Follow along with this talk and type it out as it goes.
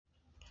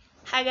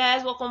Hi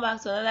guys, welcome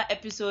back to another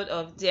episode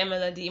of Dear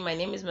Melody. My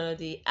name is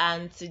Melody,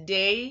 and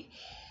today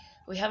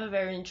we have a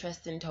very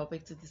interesting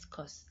topic to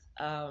discuss.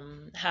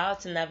 How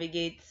to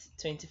navigate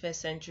 21st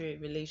century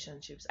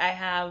relationships. I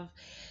have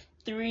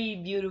three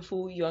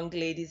beautiful young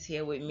ladies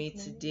here with me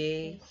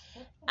today,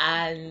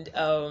 and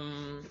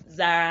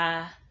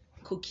Zara,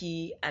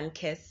 Cookie, and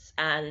Kes,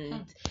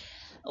 and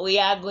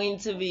they're going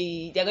to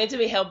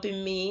be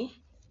helping me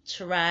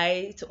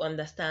try to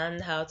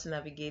understand how to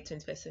navigate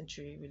 21st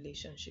century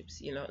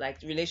relationships, like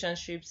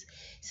relationships,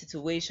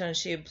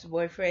 situationships,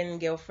 boyfriend,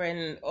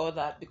 girlfriend, all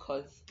that,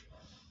 because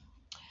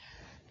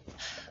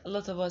a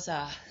lot of us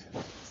are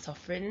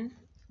suffering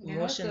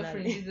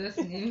emotionally.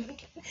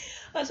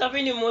 We're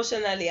suffering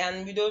emotionally,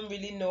 and we don't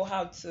really know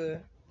how to,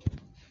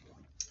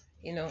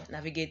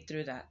 navigate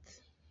through that.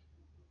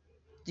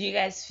 Do you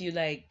guys feel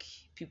like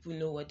people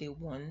know what they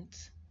want,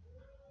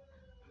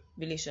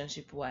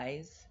 relationship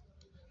wise?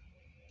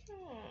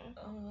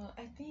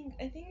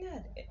 I think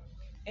that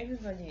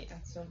everybody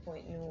at some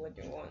point know what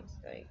they want,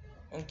 like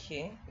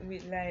Okay.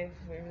 with life,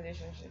 with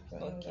relationships,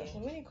 and all that. Okay. So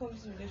when it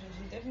comes to relationship,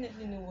 you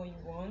definitely know what you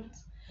want,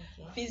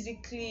 Okay.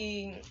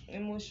 physically,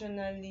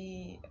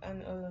 emotionally,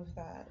 and all of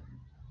that.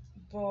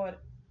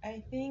 But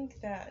I think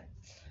that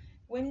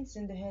when it's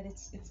in the head,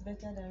 it's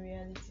better than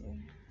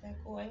reality. Like,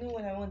 oh, I know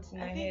what I want in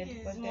my I think head,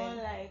 it's but more then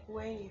like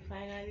when you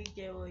finally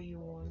get what you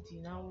want,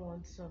 you now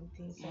want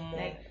something More.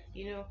 like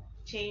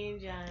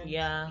change and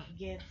Yeah.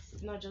 get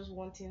not just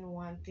wanting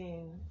one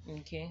thing.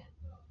 Okay.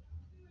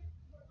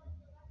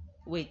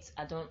 Wait,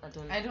 I don't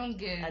I don't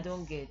get. I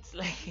don't get.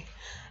 Like,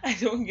 I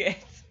don't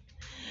get.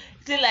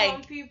 For See, like,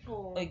 some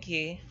people,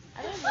 okay.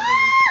 I don't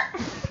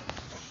know.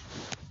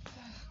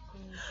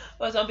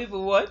 For some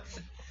people, what?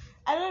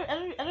 I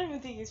don't even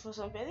think it's for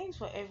some people. I think it's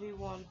for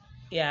everyone.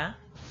 Yeah.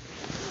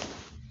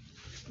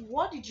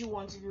 What did you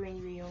want to be when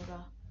you were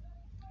younger?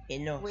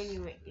 Enough. When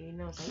you were a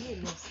nurse, are you a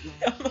nurse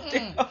I'm not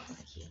a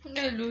nurse.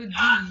 Melody,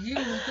 you.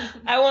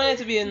 I wanted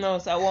to be a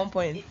nurse at one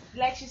point.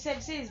 Like she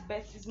said, say it's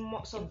better.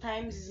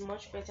 Sometimes it's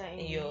much better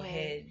in your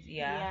head,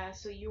 yeah. Yeah.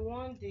 So you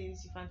want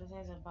this, you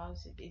fantasize about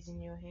it. It's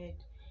in your head.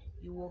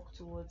 You work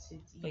towards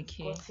it. You've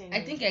Okay. gotten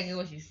I think it. I get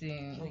what she's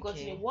saying. You've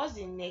gotten Okay. it. What's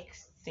the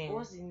next Thing.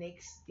 What's the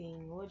next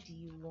thing? What do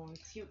you want?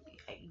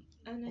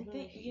 and I don't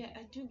think know.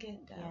 I do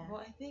get that. Yeah. But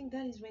I think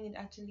that is when it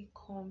actually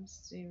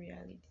comes to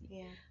reality.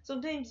 Yeah.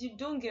 Sometimes you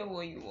don't get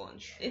what you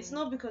want. True. It's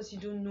not because you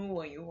don't know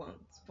what you want,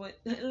 but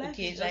life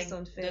Okay, is like, just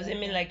unfair. does it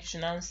mean that. like you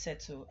should not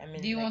settle? I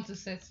mean, Do you like, want to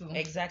settle?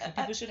 exactly?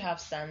 People should have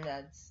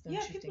standards. Don't Yeah,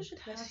 you people think? should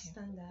have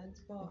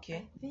standards, but Okay.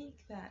 I think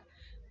that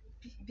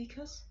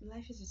because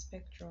life is a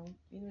spectrum,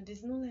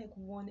 there's no like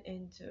one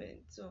end to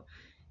it. So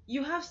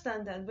you have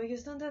standards, but your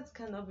standards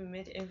cannot be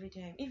met every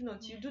time. If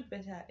not, you do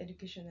better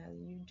educationally,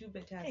 you do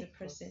better as a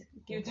person,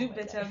 you do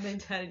better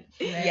mentally.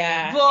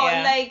 Yeah. But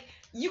yeah. like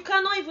you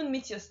cannot even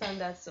meet your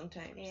standards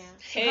sometimes. Yeah.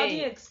 So how do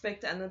you Hey.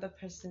 expect another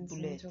person to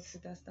meet up Bullets.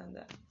 with that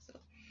standard? So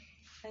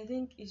I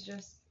think it's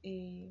just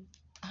a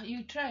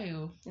You try.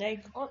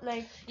 Like,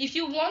 If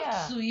you want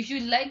Yeah. to, if you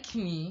like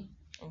me,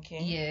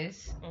 okay.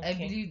 yes, I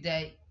Okay. believe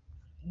that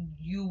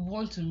you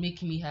want to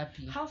make me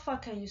happy. how far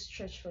can you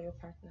stretch for your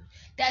partner?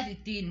 That's the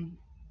thing.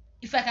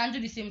 If I can do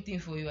the same thing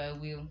for you, I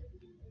will.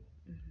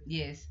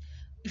 Yes.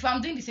 If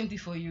I'm doing the same thing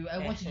for you, I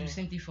want you to do the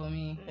same thing for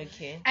me.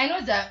 Okay. I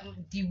know that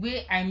the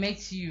way I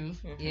met you,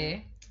 Mhm. yeah,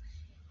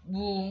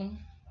 will.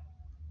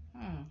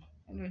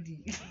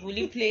 Melody. Will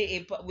he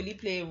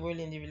play a role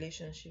in the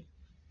relationship?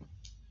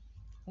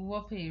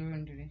 What play a role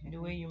in the relationship?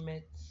 The way you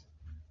met.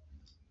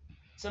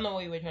 So not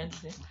what you were trying to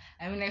say.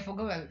 I mean, I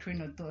forgot my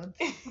train of thought.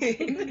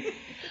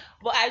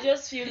 But I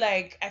just feel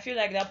like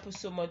that puts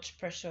so much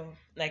pressure,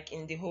 like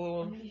in the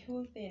whole. On the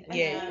whole thing. I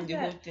Yeah, think in the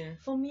that whole thing.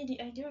 For me,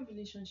 the ideal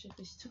relationship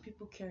is two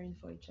people caring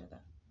for each other.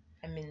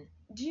 I mean,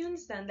 Do you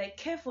understand? Like,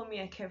 care for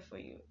me, I care for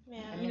you.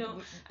 Yeah. I mean, You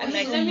know, I and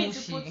mean, let me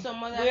mushy. to put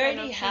some other We kind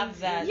already of have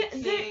things that. in yeah,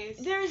 place.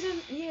 there is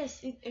a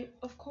yes.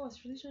 Of course,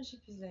 relationship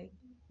is like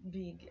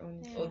big on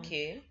its Yeah. own.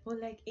 okay, But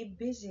like a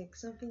basic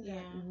something that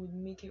Yeah. would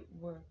make it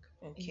work.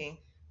 okay.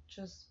 Is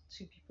just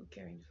two people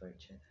caring for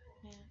each other.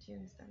 Yeah. Do you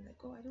understand? Like,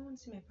 oh, I don't want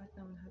to see my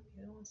partner unhappy.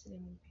 I don't want to see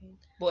them in pain.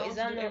 But I is want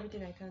that to do not?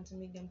 everything I can to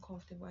make them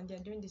comfortable, and they're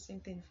doing the same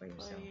thing for For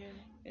yourself. you.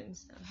 You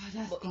understand?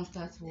 That's But-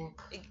 constant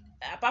work.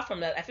 Apart from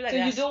that, I feel like So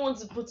you that's don't want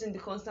to put in the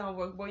constant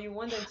work, but you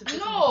want them to put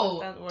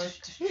No. in the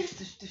constant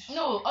work.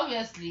 No,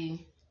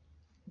 obviously.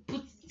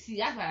 See,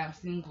 that's why I'm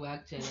single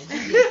actually.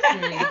 I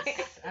don't get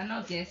stressed. I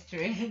not get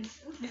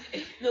stressed.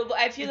 no. But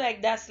I feel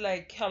like that's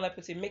like how I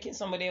put it. Making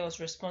somebody else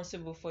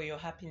responsible for your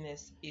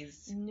happiness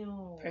is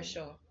No.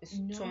 pressure. It's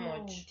No, too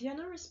much. they are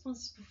not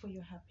responsible for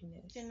your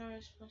happiness. They're not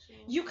responsible.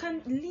 You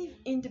can live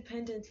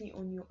independently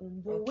on your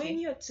own, but Okay. when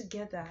you're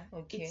together,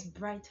 Okay. it's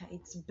brighter,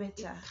 it's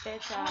better.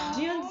 Better.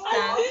 Do you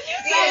understand?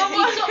 Yes,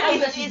 it's so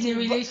obvious it's in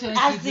relationship.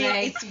 As in,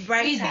 like, it's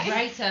brighter.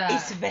 It's brighter.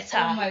 It's better.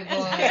 Oh my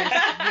god.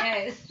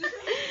 Yes.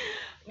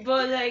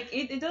 But like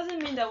it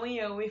doesn't mean that when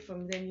you're away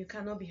from them you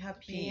cannot be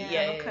happy. Yeah, You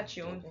cannot yeah, catch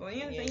your own yeah, phone.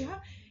 You understand? yeah.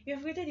 you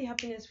have created the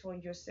happiness for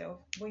yourself,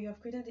 but you have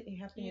created the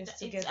happiness It's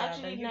together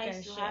actually that you nice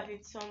guys to share. have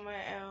it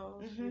somewhere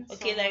else. Mhm. with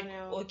Okay, like someone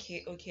else.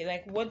 okay,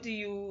 like what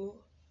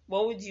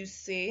would you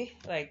say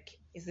like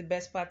is the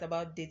best part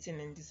about dating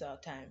in this our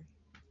time?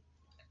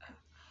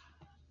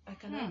 I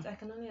cannot. I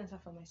can only answer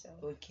for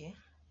myself. Okay.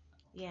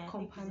 Yeah, I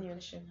think it's a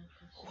Companionship.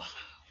 personal Wow.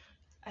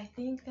 I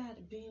think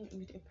that being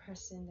with a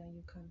person that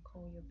you can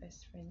call your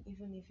best friend,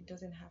 even if it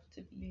doesn't have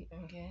to be,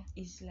 Okay.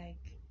 is like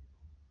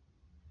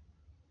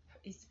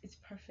it's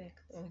perfect.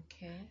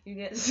 Okay. You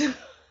get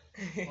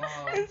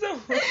Wow. It's so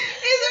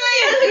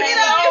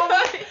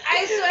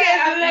I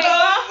swear, I'm like,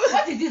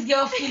 what is this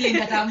girl feeling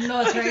that I'm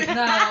not right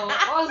now?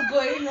 What's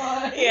going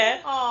on?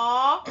 yeah.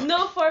 Aww.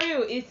 No, for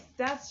real.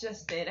 That's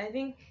just it. I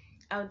think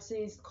I would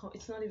say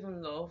it's not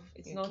even love.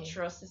 It's not Okay.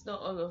 trust. It's not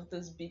all of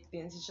those big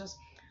things. It's just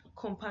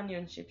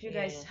companionship. You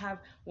guys Yeah. have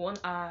 1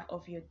 hour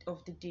of the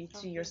day Of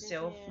to the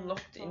yourself, day,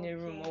 locked in a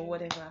room or talking.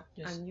 whatever,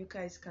 Just and you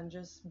guys can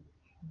just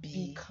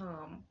be be.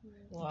 calm,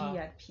 Wow. be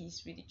at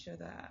peace with each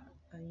other,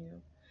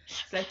 and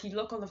it's like you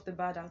lock all of the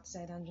bad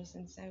outside and just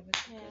inside with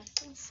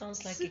the good.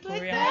 Sounds like a It's like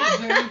Korean. That's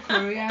very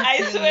Korean. I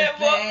thing, swear,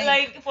 but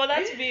like for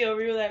that to be a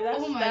real life, that's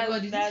oh my that's, god,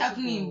 is this that's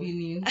happening in cool.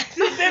 Benin?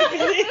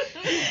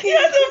 You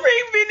have to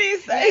bring Benin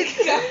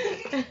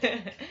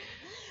inside.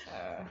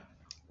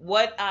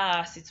 What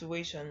are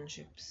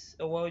situationships,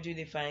 or what would you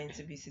define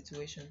to be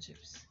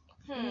situationships?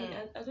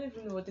 I don't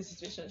even know what the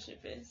situationship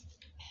is.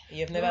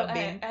 You've never Well,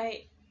 been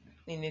I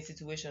in a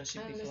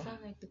situationship I before. understand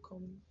like the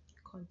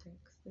context,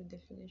 the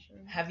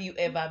definition. Have you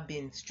ever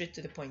been straight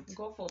to the point?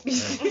 Go for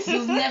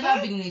You've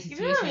never been in a You've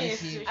never been in a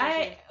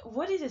situationship.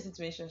 what is a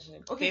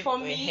situationship? Okay, for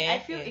me, I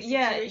feel a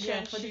Yeah,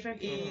 situationship for different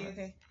people. is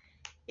Okay.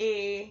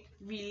 a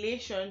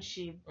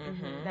relationship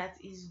Mhm. that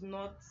is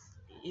not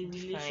a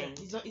relation.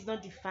 Defined. It's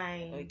not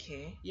defined.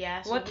 Okay.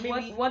 Yeah. So What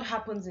maybe what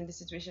happens in the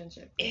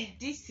situationship? in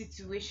this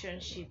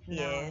situationship now,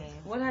 Yes.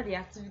 What are the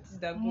activities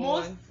that go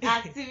most on?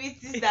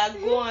 activities that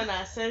go on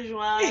are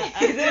sexual Is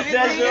it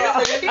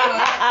activities,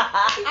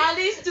 sexual? and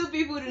these two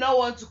people do not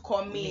want to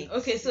commit.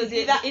 Okay, so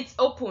it's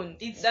open.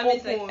 It's that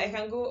means like open. I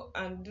can go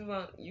and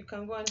do you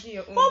can go and do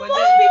your own. For but most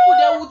then- people,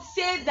 they would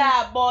say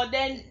that, but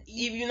then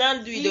If you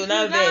not do it, if they'll you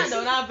not now vex.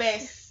 they'll not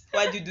vex.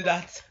 Why do you do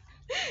that?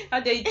 how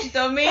they cheat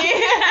on me.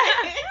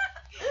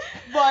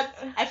 But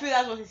I feel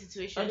that's what a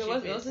situation Okay,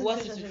 what's is. the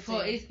What's situationship?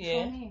 For thing?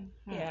 Yeah. for me,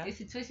 Yeah. a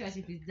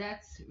situationship is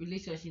that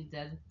relationship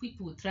that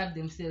people trap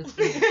themselves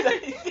in.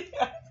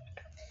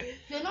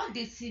 You're not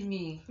dating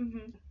me,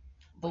 Mhm.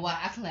 but we're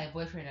acting like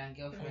boyfriend and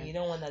You girlfriend.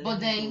 don't want to let But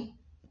me then,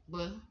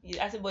 but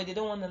go. I said, but they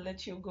don't want to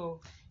let you go.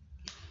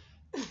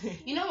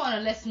 you don't want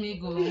to let me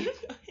go. You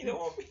don't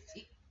want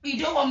me. You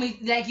don't want me,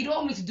 like you don't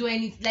want me to do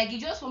anything. Like you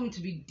just want me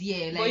to be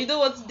there. Like, But you don't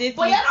want to date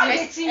But me. you're not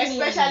Yes. dating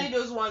me. Especially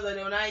those ones that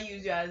they will not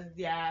use you as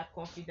their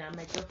confidant.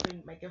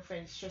 My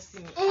girlfriend is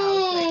stressing me out.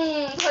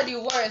 Like, those are the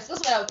worst.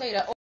 That's why I'll tell you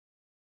that.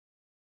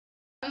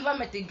 I've never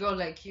met a girl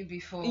like you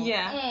before.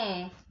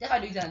 Yeah. That's how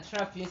they can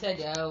trap you inside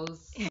the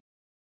house.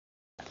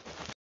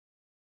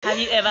 Have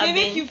you ever They been?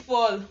 make you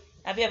fall,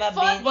 Have you ever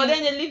Fall, been? but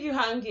then they leave you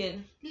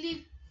hanging.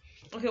 Leave.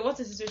 Okay, what's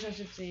a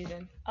situationship to you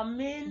then? I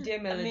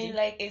Dear Melody. mean,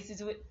 like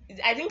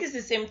I think it's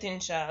the same thing,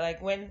 Sha.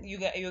 Like when you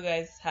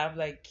guys have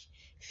like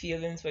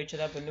feelings for each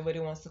other, but nobody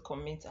wants to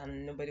commit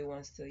and nobody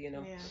wants to, yeah.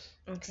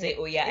 say,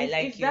 oh yeah, I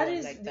like if you. that and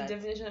is like the that.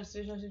 definition of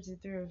situationship, the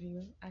three of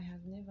you, I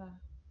have never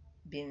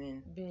Been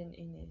in. been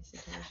in a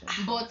situation.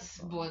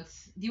 But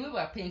the way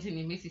we're painting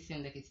it makes it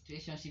seem like a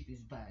situationship is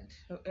bad.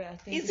 I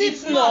think Is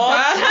it's it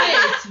not?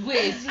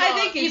 Wait. I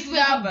think it's if we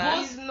are bad.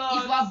 both, It's not.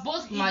 if we are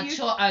both If you-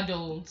 mature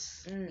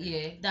adults, Mm.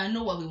 yeah, that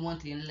know what we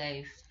want in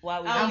life. Why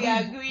we And we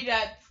And agree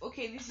that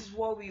okay, this is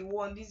what we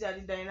want. These are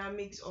the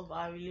dynamics of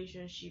our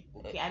relationship.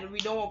 Okay, and we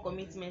don't want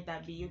commitment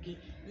that be okay.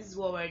 This is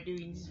what we're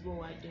doing. This is what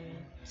we're doing,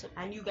 So-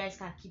 and you guys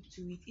can keep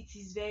to it. It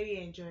is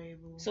very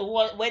enjoyable. So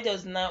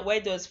where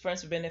does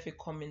friends with benefit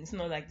come in? It's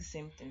not like the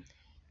same thing.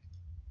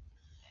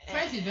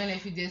 Friends with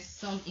benefit, there's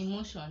some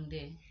emotion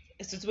there.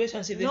 A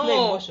situation, there's no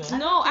No, emotion.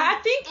 no, I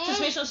think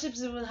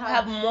situationships even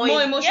have more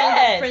emotion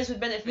yes. than friends with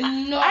benefit.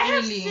 Not I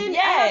have really. seen I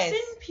Yes. have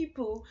seen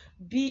people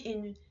be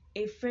in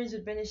a friends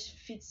with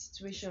benefit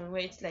situation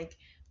where it's like,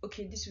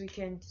 okay, this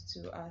weekend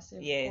to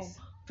ourselves, Yes.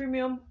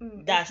 premium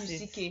That's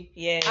FUCK. it.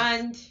 Yes.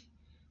 And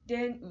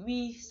then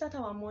we start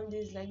our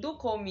Mondays like, don't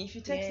call me if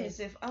you text me, Yes.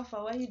 say, Alpha,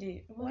 why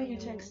you No.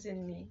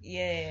 texting me?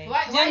 Yeah.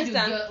 Why Do you do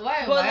understand?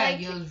 why But are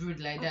like- girls rude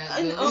like that?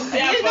 And, girls?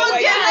 Yeah, you but don't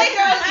why get you-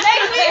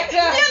 like do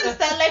you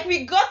understand? Like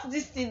we got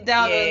this thing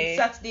down Yeah. on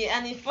Saturday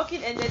and it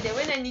fucking ended there.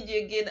 When I need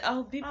you again,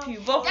 I'll beep Oh, you.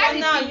 But That for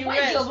is now, it. you Why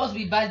do you rest. supposed to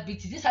be bad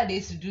bitches? This is how they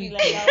used to do it.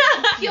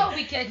 Like, Pure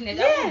wickedness.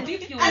 I Yeah. will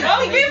beat you. And when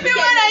I'll I'm beep you ready.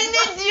 when I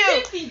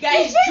need you. you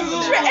guys It's do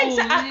just that.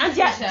 straight. And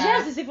Sha.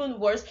 theirs is even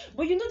worse.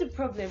 But you know the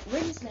problem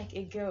when it's like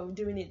a girl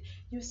doing it,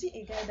 you see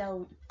a guy that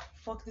would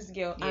fuck this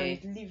girl Yeah.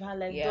 and leave her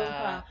like dump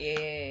yeah. her,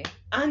 Yeah.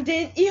 and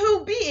then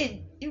he'll be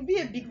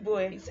a big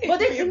boy. He'll But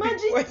be then a big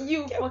imagine boy.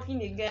 you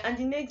fucking a guy, and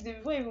the next day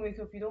before you even wake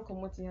up, you don't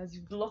come out. He has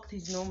blocked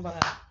his number.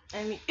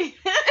 I mean, Hey,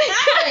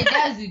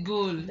 that's the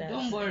goal. That's-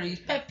 Don't worry.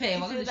 Pepe, we're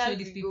going to show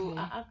these people.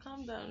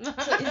 Calm down. So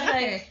it's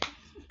like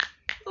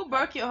Who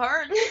broke your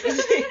heart?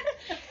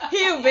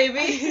 Heal,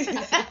 baby.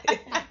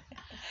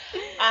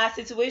 Are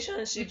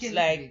situationships Wicked is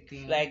like a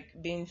thing.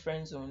 being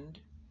friend zoned?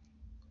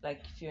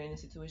 Like if you're in a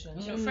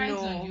situation. So friend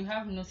zone, No. you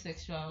have no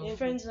sexual.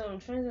 Friend zone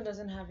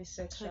doesn't have a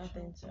sexual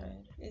thing to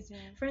it. It's Yeah.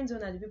 friend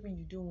zone are the people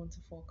you don't want to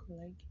fuck.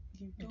 Like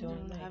you don't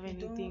don't, Don't have you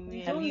don't- anything. you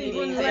with don't you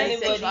even have like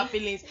anybody- sexual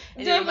feelings.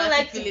 You don't even romantic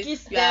like to feelings.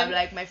 kiss You have them.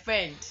 like my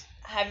friend.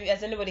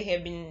 Has anybody here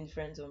been in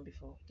friend zone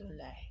before? Don't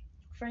lie.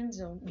 friend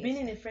zone. Yes. Being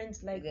in a friend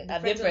like the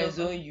Have they friend of-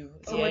 zone you?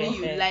 Somebody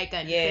Yeah. you like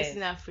and Yeah. the person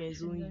that friend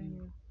zone friend zone you.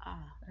 you. Ah.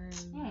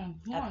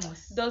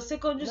 Once. Does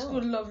secondary No.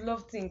 school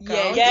love thing count?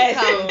 Yeah, Yes,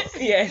 counts.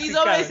 yes. He's it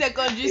always counts.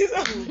 secondary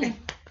school.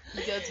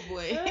 Idiot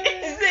boy. He's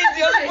the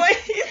idiot boy.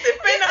 He's the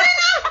penal.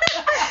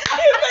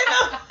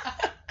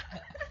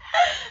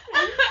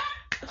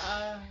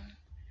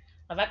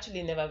 I've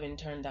actually never been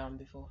turned down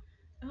before.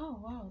 Oh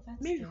wow,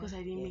 that's Maybe good. because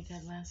I didn't make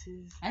Yes.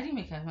 advances. I didn't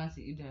make advance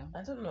either.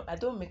 I don't know. I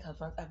don't make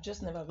advance. I've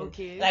just never been.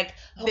 Okay. Like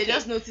They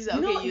just notice that,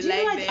 You know, okay, you do you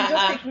know like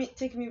what? them. It just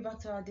take me back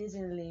to our days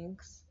in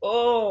links.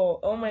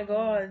 oh my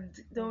god!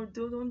 Don't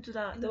do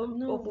that. No, Don't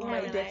no, open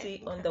my why?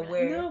 dirty Why?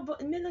 underwear. No,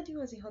 but Melody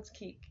was a hot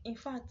cake. In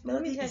fact, let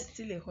Melody me tell is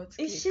still a hot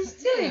you, cake. she's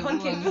still a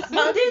hot cake.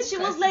 Wow. And then she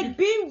was like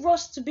being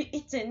rushed to be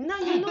eaten. Now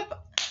you know.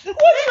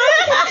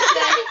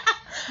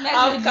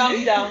 I've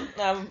calmed down.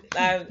 Your mother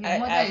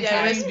is You're a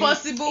Chinese.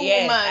 responsible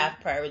Yes, woman. I've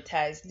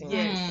prioritized things.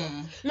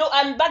 Yes. No,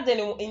 and back then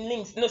in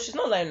links, no, she's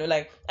not lying. No,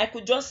 like I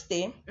could just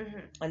stay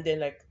Mhm. and then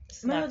like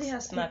Melody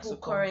has snacks people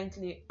will come.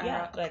 currently,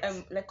 Yeah,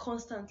 like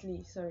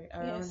constantly,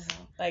 around Yes. her.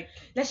 Like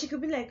Like she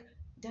could be like,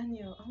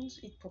 Daniel, I want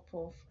to eat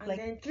pop-off, and Like-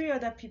 then 3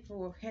 other people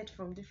will head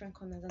from different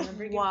corners and I'm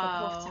bringing Wow.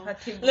 pop-off to her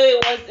table. no,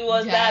 it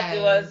was that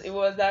Yes. it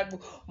was that,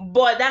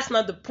 but that's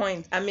not the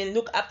point. I mean,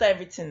 look after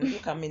everything.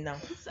 Look at me now.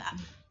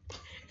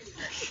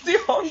 Still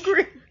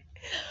hungry.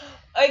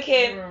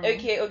 Okay, Bro.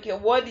 okay.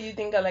 What do you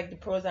think are like the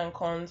pros and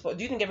cons? Do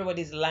you think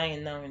everybody's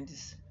lying now in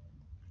this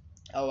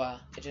our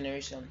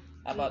generation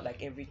about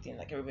like everything?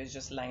 Like everybody's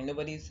just lying.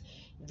 Nobody's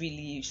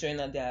really showing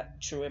out their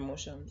true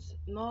emotions.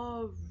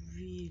 Not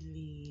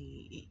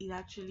really. It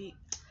actually.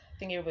 I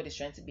think everybody's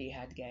trying to be a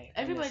hard guy.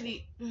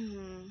 Everybody.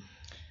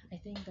 I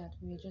think that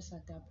we're just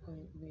at that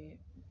point where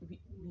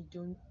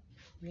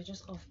we're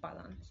just off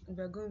balance.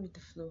 We're going with the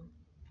flow.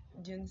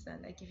 Do you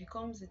understand? Like if it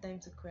comes the time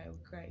to cry, we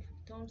cry. If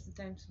it comes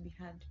the time to be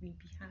hard, we be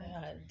honestly.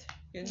 hard. Hard.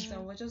 You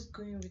understand? We're just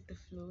going with the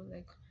flow.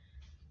 Like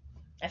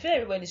I feel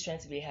like everybody's trying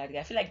to be a hard guy.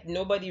 I feel like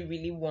nobody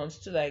really wants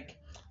to like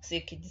say,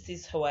 okay, this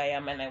is who I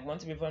am and I want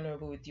to be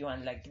vulnerable with you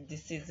and like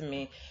this is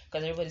me,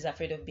 because everybody's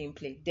afraid of being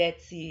played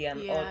dirty and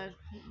all. Yeah,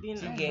 being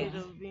to afraid get-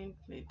 of being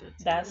played dirty.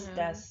 That's Yeah.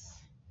 that's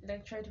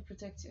like try to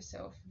protect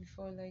yourself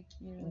before like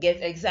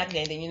get exactly,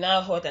 and then you're now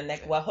hurt and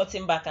like we're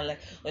hurting back and like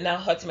we're now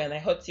hurt me and I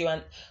hurt you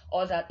and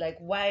all that. Like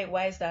why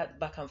is that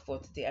back and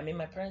forth there? I mean,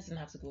 my parents didn't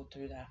have to go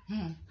through that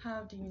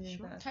How do you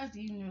know that? How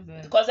do you know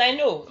that? because I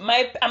know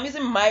I'm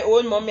using my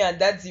own mommy and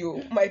daddy,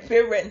 my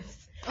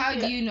parents. How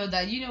do you know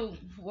that? You know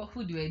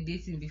who they were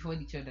dating before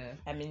each other?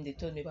 I mean, they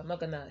told me, but I'm not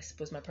gonna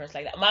expose my parents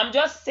like that. But I'm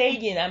just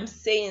saying. I'm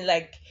saying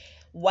like,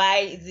 why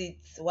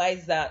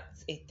is that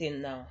a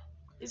thing now?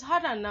 It's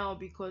harder now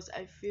because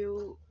I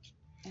feel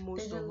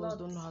most There's a of us lot.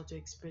 don't know how to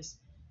express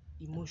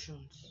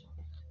emotions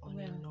on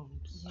Well,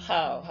 norms.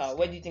 How?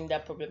 Where do you think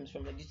that problem is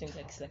from? Like, do you think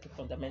like it's like a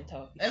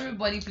fundamental issue?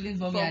 Everybody plays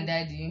mommy From- and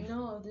daddy.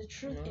 No, the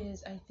truth No.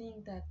 is, I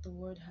think that the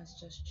world has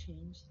just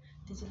changed.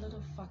 There's a lot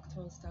of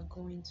factors that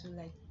go into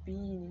like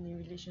being in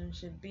a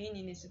relationship, being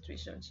in a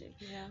situationship.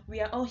 Yeah.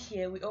 We are all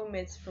here. We all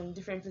met from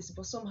different places,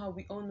 but somehow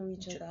we all know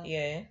each other.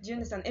 Yeah. Do you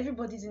understand?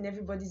 Everybody's in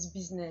everybody's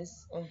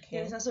business. You Okay.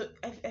 understand? So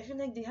I feel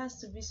like there has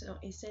to be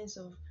a sense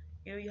of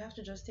you have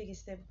to just take a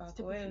step back,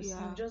 or else yeah.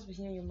 you'll just be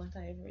hearing your matter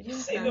everywhere. You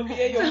Say understand? no,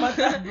 hear your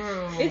matter.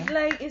 Bro.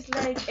 It's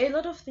like a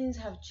lot of things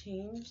have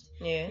changed.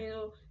 Yeah. You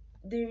know,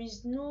 there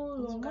is no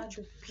It's longer much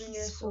the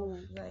freeness peaceful. of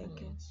like.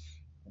 Mm.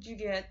 Do you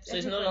get? So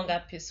it's no everybody-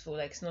 longer peaceful.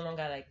 Like it's no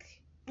longer like.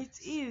 It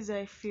is.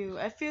 I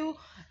feel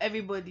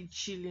everybody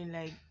chilling.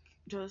 Like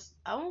just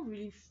I won't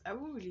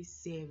really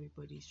say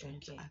everybody's trying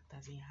to Okay. act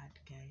as a hard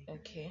guy.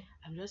 Okay.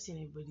 I'm just saying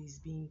everybody's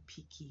being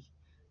picky,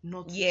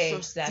 not Yeah.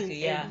 trusting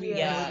Exactly. Yeah. everybody.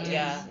 Yeah.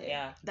 Yeah.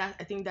 Yeah. That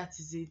I think that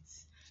is it.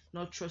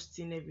 Not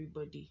trusting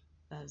everybody.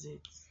 That's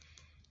it.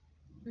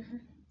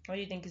 What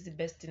do you think is the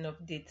best thing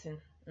of dating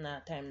in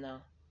our time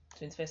now?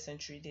 21st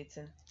century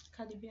dating.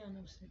 Cardi B and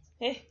Offset.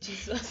 Hey,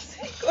 Jesus.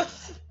 God.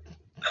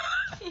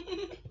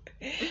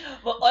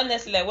 But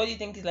honestly, like, what do you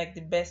think is like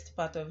the best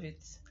part of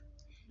it?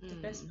 The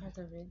best part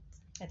of it.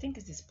 I think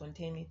it's the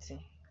spontaneity.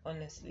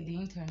 Honestly, The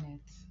internet.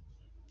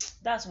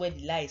 that's where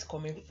the lie is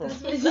coming from.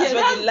 That's That's where-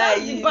 where the lie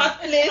that's the is. bad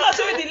place. That's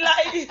where the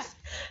lie is.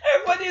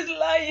 Everybody's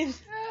lying.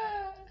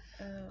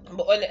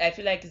 But I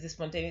feel like it's the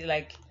spontaneity,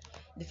 like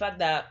the fact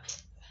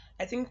that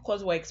I think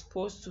because we're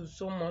exposed to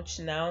so much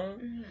now,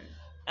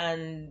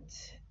 and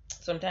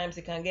sometimes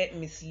it can get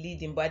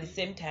misleading, but at the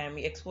same time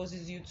it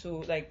exposes you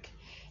to like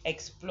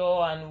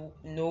explore and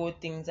know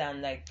things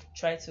and like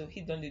try to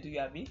hit on the do you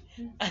have it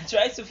and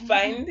try to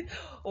find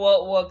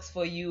what works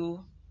for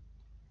you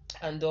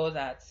and all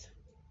that.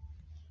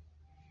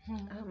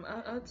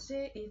 I would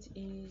say it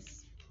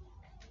is.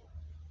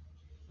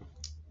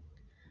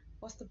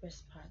 What's the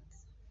best part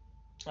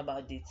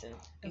About dating.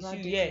 It's about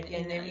you, dating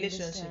in a in this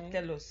relationship. time?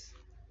 Tell us.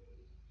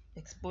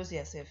 Expose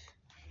yourself.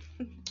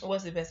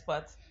 What's the best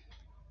part?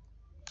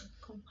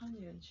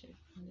 Companionship,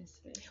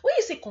 honestly. When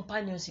you say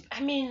companionship,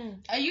 I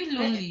mean, Are you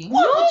lonely?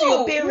 what happened to your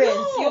No,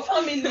 parents, no. your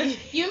family?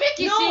 You make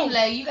it No. seem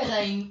like you guys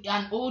are in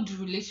an old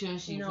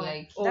relationship, No,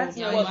 like that's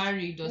you're not it.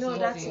 married or No,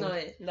 something. that's not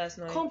it. That's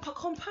not it.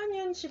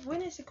 Companionship.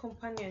 When I say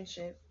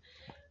companionship,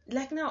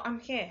 like now I'm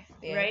here,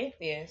 Yeah. right?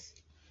 Yes.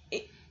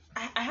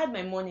 I had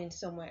my morning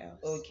somewhere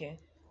else. Okay.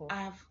 Cool. I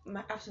have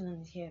my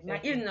afternoon here. My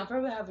Okay. evening I'll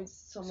probably have it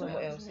somewhere,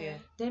 Somewhere else. else, yeah.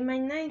 Then my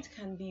night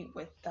can be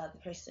with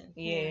that person.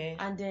 Yeah.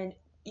 And then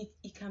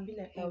it can be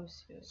like, oh,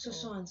 Helps you.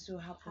 so and so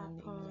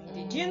happened in my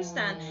day. Mm. Do you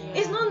understand? Yeah.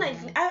 It's not like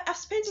I've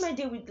spent my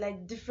day with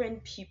like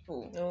different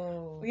people.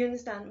 Oh. You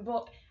understand?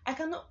 But I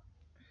cannot.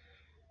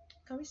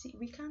 Can we see?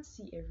 We can't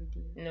see every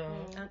day. No.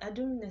 And I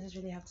don't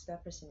necessarily have to see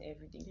that person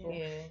every day. But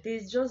Yeah.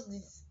 there's just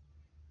this.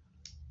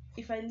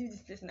 If I leave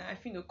this place now, I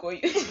feel no call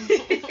you. I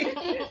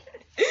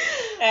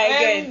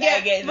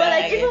get But that. I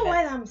like get even that.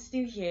 while I'm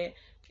still here,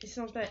 it's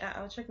sometimes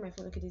I'll check my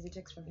phone. Okay, there's a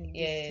text from him. There's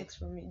Yeah. a text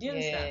from me. Do you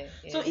understand?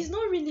 Yeah, So yeah. it's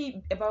not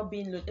really about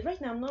being lonely. Right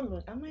now, I'm not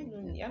lonely. Am I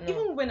lonely? No.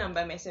 Even when I'm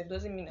by myself,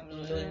 doesn't mean I'm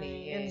lonely.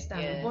 Lonely, You yeah,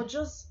 understand? yeah. But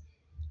just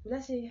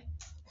let's say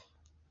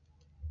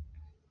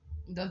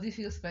Does it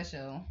feel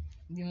special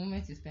the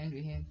moment you spend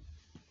with him?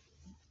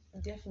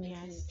 definitely.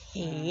 Yes.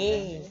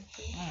 Hey.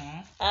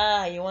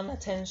 Ah, you want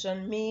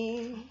attention,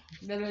 me?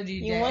 Melody,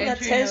 You they're want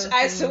entering attention? us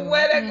I to-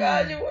 swear to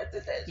God, Mm. you want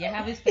attention. You're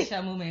having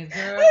special moments,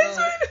 girl.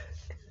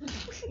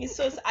 It's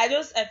so.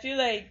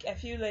 I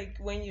feel like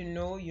when you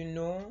know, you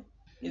know.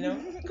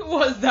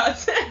 What's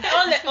that?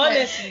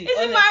 Honestly, It's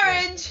a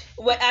marriage.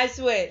 Well, I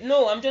swear,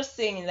 no. I'm just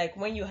saying, like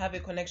when you have a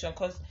connection,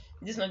 because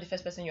this is not the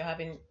first person you're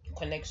having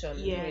connection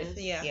Yes. with.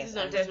 Yeah. This is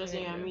not and- the first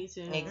person you're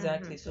meeting.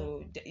 Exactly.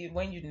 So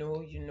when you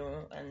know,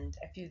 and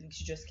I feel you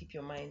should just keep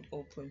your mind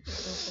open.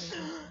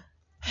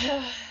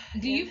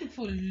 Do you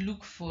people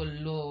look for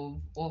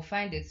love or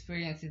find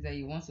experiences that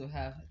you want to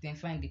have, then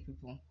find the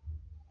people?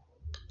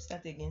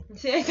 Start again.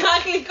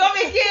 Exactly. Come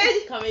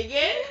again. Come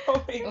again?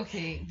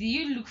 Okay. Do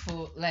you look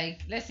for,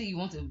 like, let's say you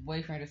want a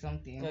boyfriend or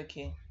something?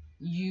 Okay.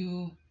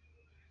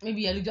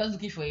 Maybe you're just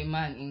looking for a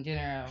man in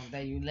general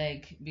that you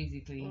like,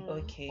 basically.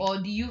 Okay. Or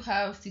do you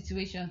have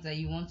situations that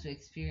you want to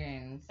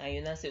experience? And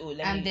you now say, oh,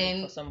 let And me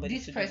then look for somebody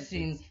this to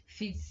person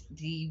fits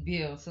the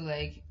bill, so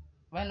like,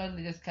 why not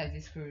just catch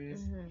this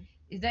cruise?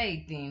 Is that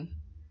a thing?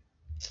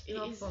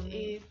 Not It's for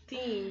me. a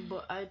thing,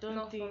 but I don't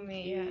Not for think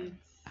me, yeah.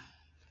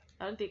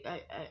 I don't think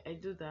I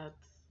do that.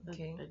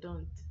 Okay. I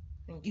don't.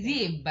 Is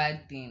it a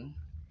bad thing?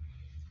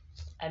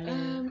 I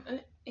mean,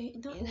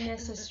 Not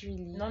necessarily.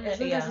 Not As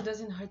long yeah. as it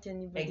doesn't hurt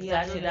anybody.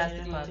 Exactly, Yeah, that's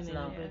not the part hurting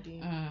now.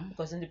 anybody.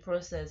 because in the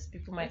process,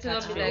 people might It will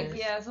catch not be like, feelings.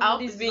 yeah, I hope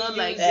somebody's it's being not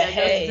like used. they're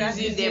Hey,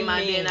 just using them,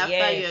 and then after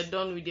yes. you're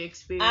done with the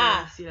experience,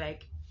 Ah. you're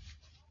like,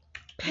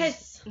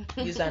 Pets.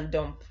 Use and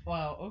dump.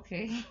 Wow,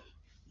 okay.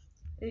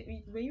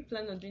 Were you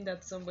planning on doing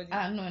that to somebody?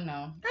 No,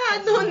 no.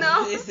 No,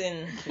 now.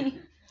 Listen.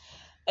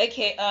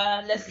 Okay,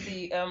 let's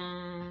see.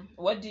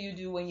 What do you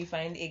do when you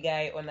find a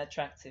guy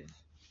unattractive?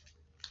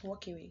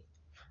 Walk away.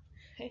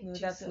 Hey, No,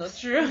 Jesus. that's not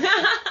true.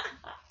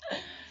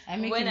 I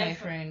make When you I my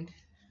fr- friend.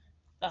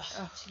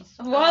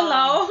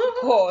 Voila.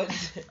 God.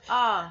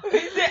 ah,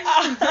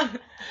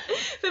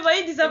 So were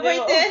you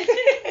disappointed?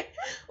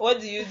 What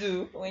do you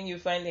do when you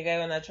find a guy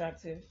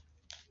unattractive?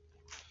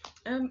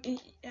 I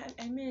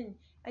mean,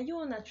 are you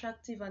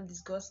unattractive and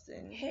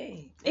disgusting?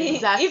 Hey.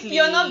 Exactly. If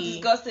you're not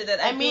disgusted, then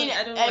I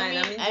don't mind.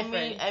 I'm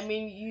indifferent. I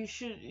mean, you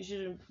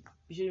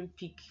shouldn't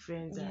pick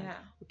friends. And, Yeah.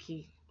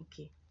 okay.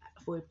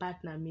 For a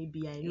partner,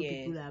 maybe I know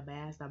Yes. people are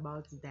biased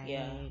about that.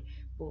 Yeah.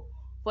 But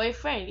for a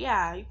friend,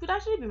 yeah, you could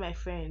actually be my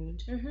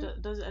friend. Mhm.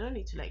 I don't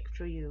need to like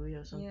throw you away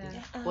or something.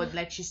 Yeah. But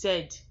like she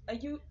said, Are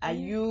you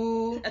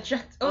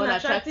unattractive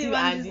unattractive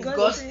and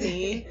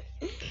disgusting?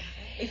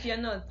 If you're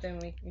not, then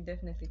we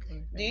definitely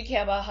can. Do you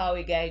care about how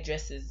a guy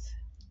dresses?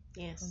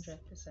 Yes.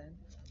 100%.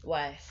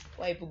 Why?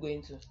 Why are people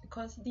going to?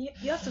 Because you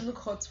have to look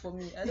hot for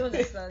me. I don't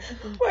understand.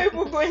 Why are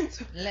people going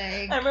to?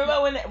 Like, I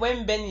remember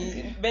when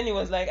Benny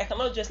was like, I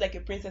cannot dress like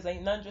a princess,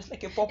 and not dress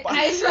like a pauper.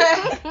 I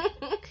swear.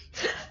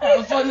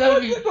 I'm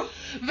following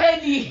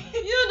Benny.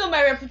 You don't know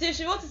my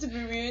reputation. You want it to be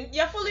ruined?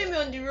 You're following me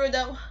on the road.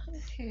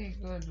 Hey,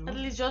 God. At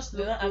least just Do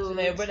look not ask good.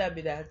 my brother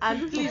be that.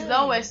 And please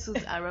don't wear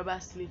suits and rubber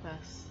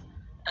slippers.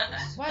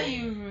 Why are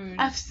you rude?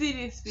 I've seen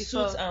it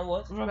before. Suits and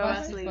what? Rubber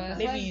rubber slippers.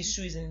 Maybe his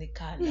shoes in the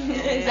car. Now.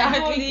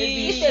 Exactly.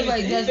 This is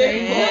what does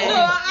very Yeah.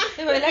 well.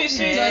 Everybody likes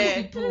to Yeah. judge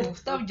people.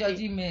 Stop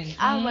judging men.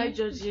 How am I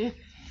judging?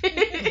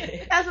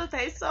 That's what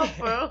I saw,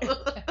 bro.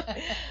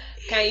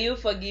 Can you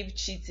forgive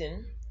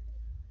cheating?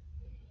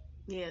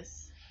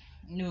 Yes.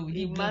 No, we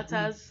It did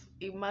matters.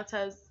 It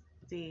matters.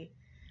 The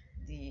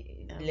The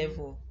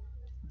level,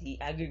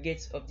 the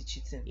aggregate of the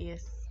cheating,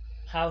 yes.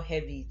 how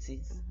heavy it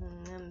is.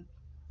 And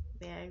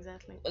yeah,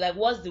 exactly. Like,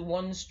 what's the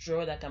one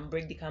straw that can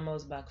break the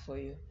camel's back for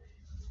you?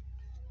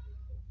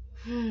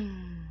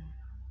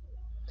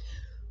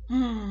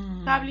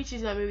 Probably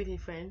cheated on me with a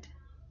friend.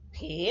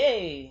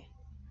 Hey,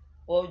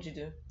 what would you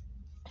do?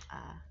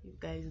 You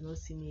guys will not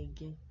see me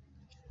again.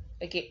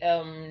 Okay,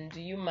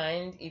 do you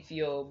mind if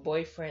your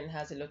boyfriend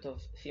has a lot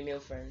of female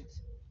friends?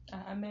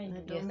 I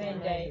mind. Yes, I Men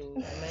mind. die. Oh,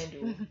 I mind.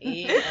 Oh.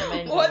 I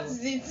mind. What Oh.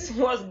 is it?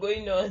 What's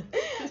going on?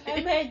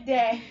 I might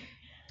die.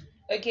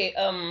 Okay,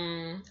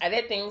 are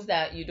there things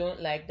that you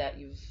don't like that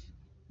you've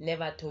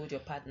never told your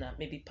partner,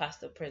 maybe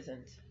past or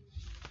present?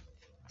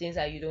 Things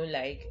that you don't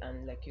like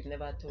and like you've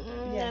never told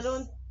them. I Yes, don't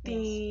yes.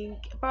 think,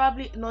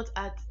 probably not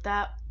at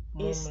that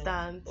Moment.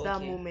 instant, that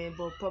Okay. moment,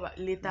 but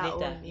probably later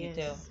on. you Yes.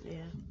 tell.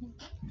 Yeah.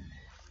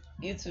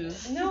 You too.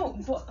 No,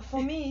 but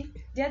for me,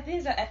 there are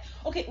things that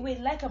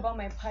like about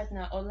my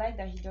partner or like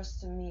that he does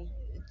to me.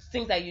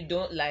 Things that you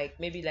don't like,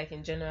 maybe like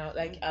in general,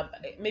 like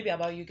maybe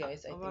about you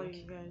guys. I About think.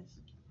 you guys.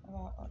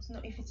 About us. No,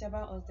 if it's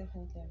about us,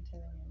 definitely I'm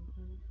telling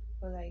him.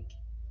 But like,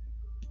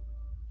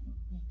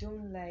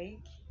 don't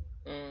like.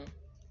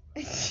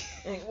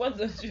 What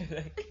don't you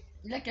like?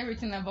 You like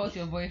everything about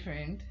your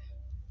boyfriend.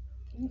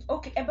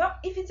 Okay,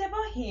 if it's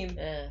about him,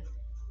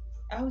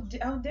 I'll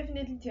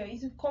definitely tell you.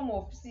 It will come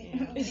up. See,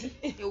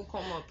 It will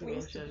come up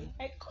eventually.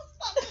 I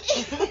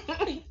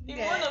can't. If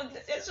one of the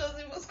sessions,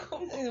 it must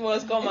come up. It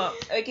must come out.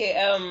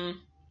 Okay.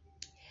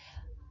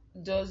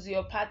 Does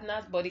your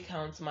partner's body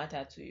count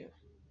matter to you?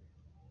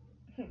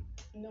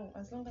 No,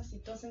 as long as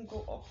it doesn't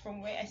go up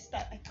from where I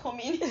start, I come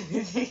in.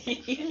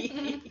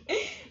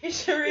 It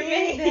should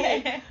remain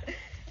there.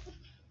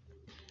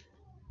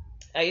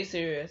 Are you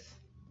serious?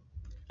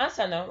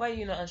 Answer now. Why are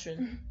you not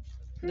answering?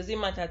 Does it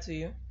matter to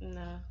you?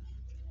 Nah.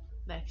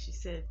 Like she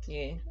said,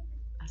 Yeah.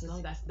 as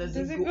long as it Does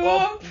doesn't it go go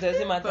up Does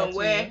it matter from to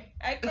where you?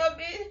 I come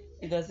in.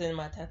 It doesn't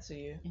matter to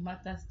you. It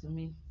matters to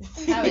me.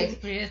 How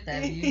experienced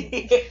have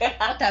you?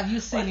 What have you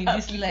seen in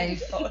this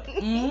life?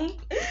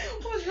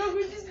 What's wrong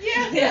with this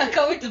girl? They are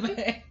coming to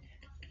bed.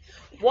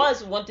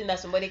 What's one thing that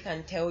somebody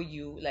can tell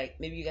you, like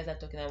maybe you guys are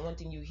talking and one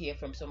thing you hear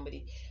from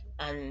somebody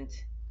and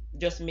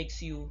just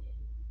makes you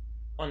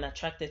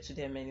unattracted to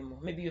them anymore?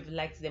 Maybe you've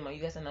liked them and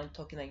you guys are now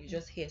talking and you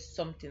just hear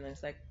something and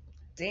it's like,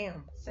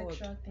 damn.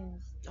 Sexual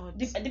things. or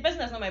The person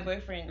that's not my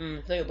boyfriend.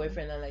 It's not your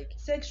boyfriend and like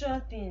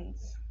Sexual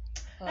things.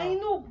 I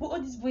know, but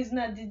all these boys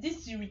now,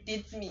 this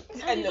irritates me.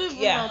 I know,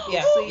 yeah.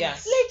 Like,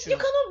 True. you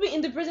cannot be in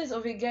the presence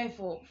of a guy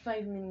for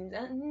 5 minutes.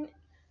 And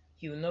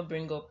He will not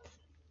bring up.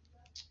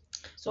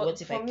 So but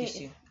what if for I me, kiss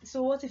you?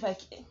 So what if I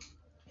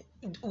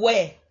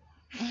Where?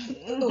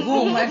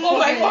 Oh my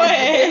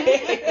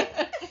God.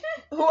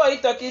 Who are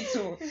you talking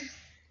to?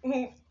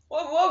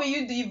 what will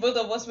you do if both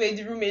of us were in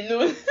the room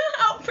alone?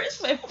 I'll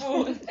press my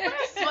phone.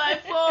 press my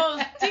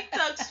phone,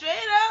 TikTok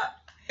straight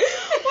up.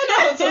 What do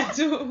I want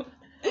to do?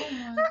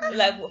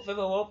 Like,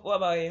 what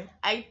about him?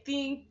 I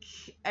think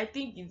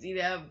it's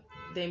either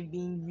them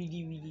being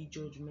really, really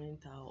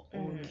judgmental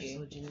or Okay.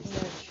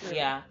 misogynistic. True.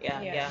 Yeah.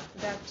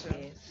 That's true.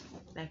 Yes.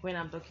 Like when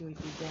I'm talking with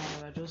the guy,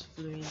 we're just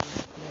flowing.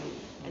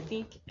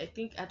 Like I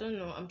think I don't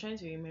know. I'm trying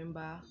to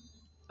remember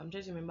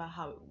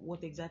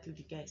what exactly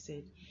the guy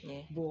said.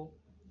 Yeah. But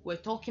we're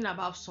talking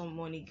about some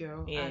money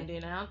girl, Yeah. and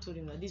then I told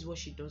him that this is what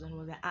she does, and he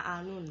was like,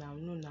 no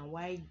now,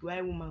 why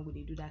woman would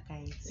they do that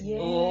kind of thing? Yeah.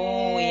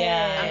 Oh,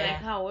 yeah. I'm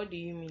like, how? What do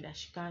you mean that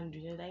she can't do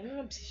that? Like,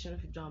 no, she not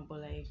fit do am, but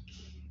like,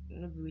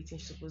 no be waiting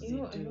she's supposed to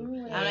do.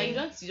 And like,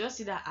 you don't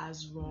see that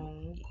as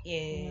wrong.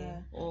 Yeah.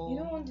 Or You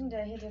know one thing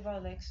that I hate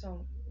about like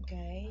some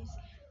guys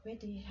where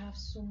they have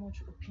so much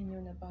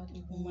opinion about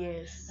a woman.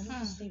 yes. I need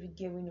to stay with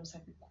girl when knows how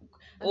to cook.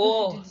 I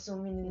Oh. need to do this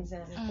one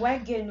when why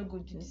girl no go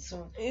do this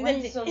one? And Why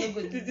then this one no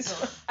go do this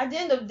one? At the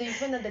end of the day, you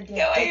find out that they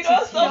Yeah, are when you dirty don't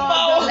pigs.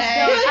 stop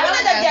Like, You find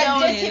out that they are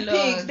I've dirty done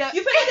a pigs. lot.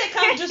 You find out they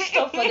can't just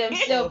stop for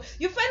themselves.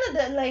 You find out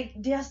that like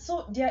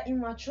they are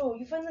immature.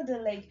 You find out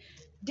that like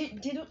they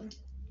don't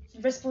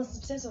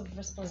sense of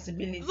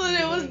responsibility. So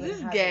there was They don't this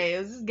even have guy. it. It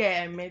was this guy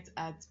I met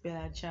at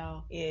Bella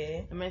Ciao.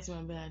 Yeah. I met him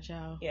at Bella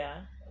Ciao.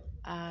 Yeah.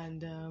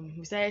 And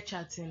we started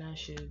chatting and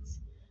shit.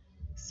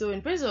 So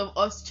in place of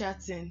us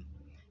chatting,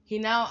 he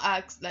now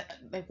asked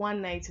like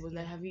one night he was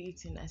like, "Have you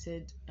eaten?" I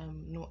said,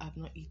 "No, I've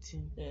not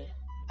eaten. Yeah.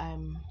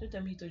 I'm Don't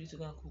tell me he told you to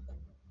go and cook.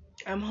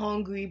 I'm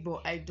hungry,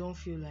 but I don't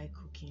feel like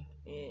cooking."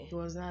 Yeah. He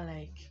was not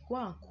like, "Go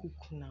and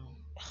cook now.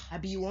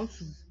 Abi, you want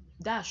to?"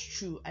 That's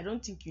true. I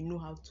don't think you know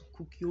how to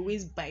cook. You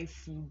always buy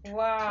food.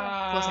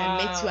 Wow. Because I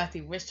met you at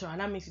a restaurant,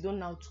 that means you don't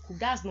know how to cook.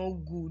 That's not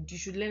good. You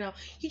should learn how.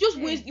 He just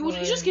he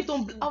just kept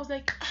on. I was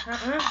like,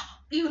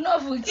 You know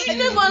what you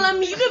never allow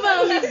me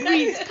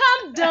breathe.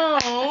 Calm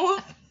down.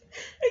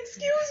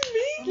 Excuse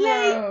me.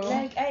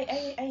 Like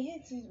I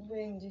hate it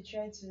when they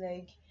try to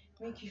like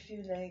make you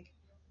feel like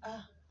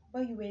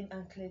why you wearing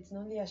anklets and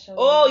only a shower.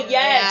 Oh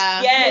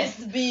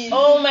yes. Be.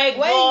 Oh my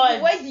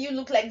God. Why do you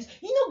look like this?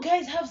 You know,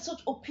 guys have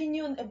such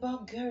opinion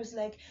about girls.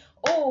 Like,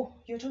 oh,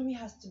 your tummy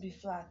has to be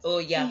flat. Oh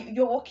yeah.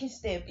 Your walking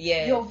step.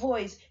 Yeah. Your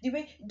voice. The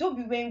way. Don't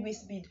be wearing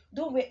waist bead.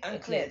 Don't wear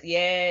anklets.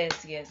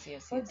 Yes.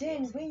 But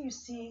then when you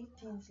see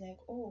things like,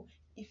 oh,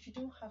 if you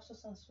don't have so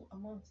and so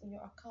amount in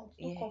your account,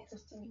 don't Yes. come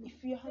close to me.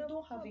 If you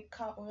don't have a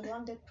car or a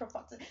landed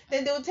property,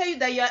 then they will tell you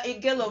that you are a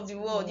girl of the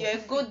world, you're a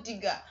gold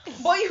digger.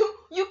 But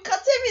you can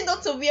tell me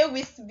not to wear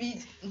waist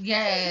bead.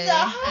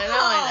 Yeah.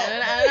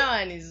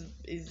 Another one is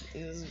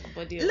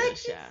body of Like the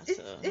sha, it's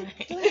so You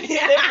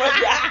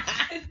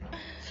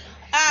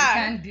ah,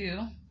 can do.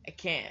 I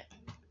can't.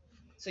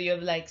 So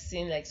you've like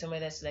seen like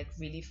somebody that's like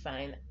really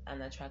fine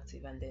and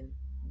attractive, and then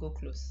go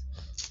close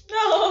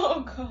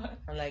Oh God.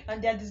 and like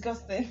And they're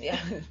disgusting. yeah,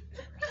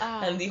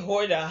 Ah, and the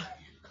hoarder,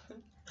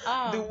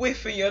 ah. the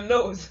whiff in your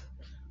nose.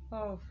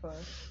 Oh fuck.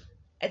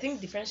 I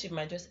think the friendship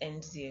might just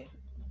end there.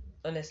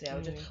 Honestly, I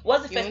would just. Mm.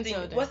 What's the You first won't thing?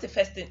 tell them. What's the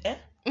first thing? Eh?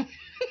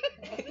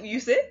 You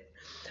say?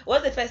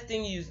 What's the first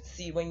thing you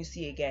see when you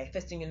see a guy?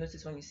 First thing you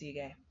notice when you see a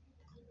guy?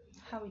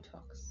 How he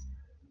talks.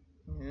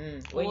 When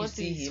you What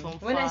see is him, from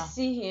When I far?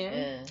 see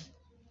him,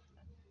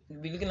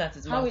 you'll be looking at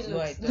his how mouth. he No,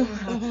 I looks.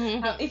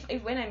 don't. How,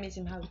 if when I meet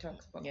him, how he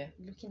talks. But Yeah.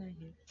 looking at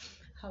him,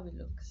 how he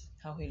looks.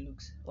 How he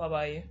looks. What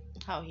about you?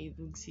 How he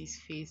looks, his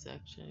face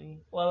actually.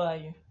 What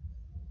about you?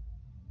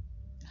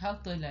 How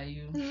tall are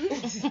you?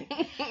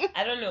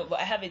 I don't know, but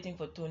I have a thing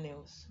for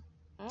toenails.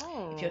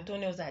 Oh. If your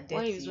toenails are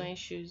Why he was dirty, wearing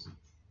shoes?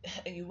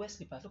 you wear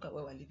slippers. Look at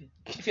where we're living.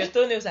 If your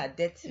toenails are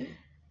dirty,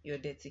 you're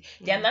dirty.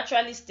 They are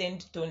naturally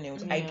stained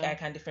toenails. Yeah. I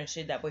can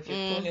differentiate that. But if your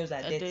toenails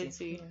are dirty,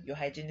 dirty. your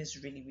hygiene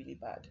is really, really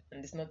bad,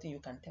 and there's nothing you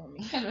can tell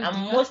me. Cannot And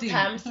do most nothing.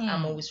 times, I'm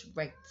Hmm. always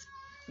right.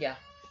 Yeah,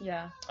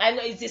 Yeah. I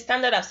know it's the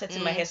standard I've set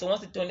in my head. So once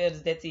the toenail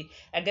is dirty,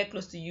 I get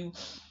close to you.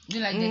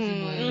 You like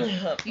dirty boys.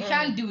 You Mm.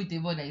 can't deal with a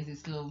boy that is a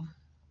slob.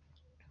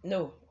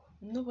 No,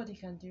 Nobody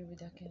can deal with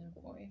that kind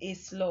of boy. a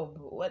slob.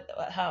 What?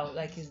 How?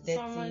 Like it's dirty.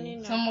 Somebody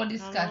know. Somebody I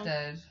know.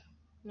 scattered.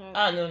 No.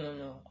 Ah,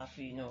 no. I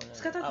feel no.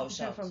 Scattered I'll is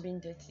different shout. from being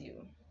dirty.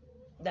 Oh.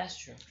 That's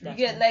true. You That's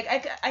get true. like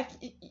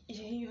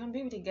you can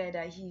be with a guy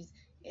that he's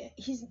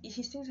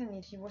things on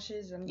it. He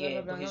washes and blah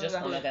Yeah, blah but blah. he's blah, just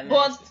blah. unorganized.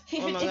 But if he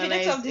takes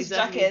Unorganized, off this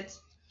exactly. jacket,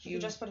 you You-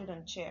 just put it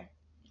on chair.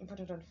 You put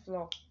it on the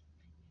floor.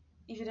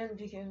 If you don't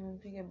pick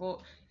it,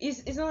 but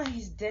it's not like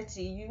he's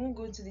dirty. You won't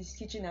go into this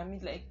kitchen and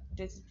meet like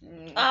dirty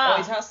or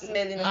his house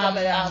smelling or stuff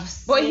like that.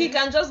 I've But he seen-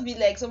 can just be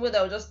like somebody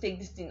that will just take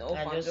this thing off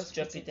And and just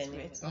drop put it where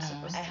anywhere. it's not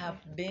supposed I to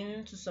have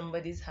been to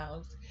somebody's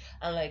house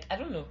and like I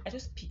don't know, I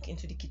just peek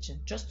into the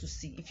kitchen just to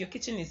see. If your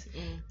kitchen is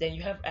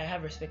then I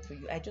have respect for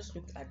you. I just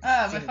looked at the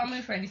Ah, my sink.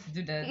 family friend used to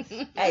do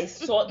that. I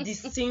saw the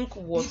sink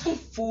was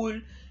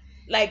full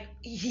like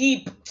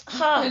heap.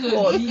 Ah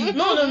Hello, God. deep.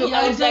 No. You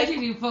I are was like,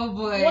 judging the poor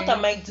boy. what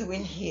am I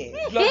doing here?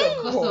 Blood of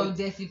Because God. of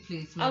dirty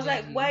plates. I was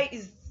like, maybe. why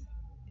is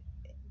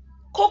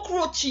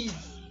cockroaches?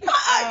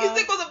 You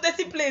say because of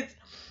dirty plates.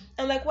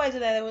 I'm like, why is it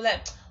that? They were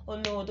like, oh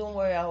no, don't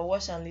worry, I'll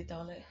wash and later.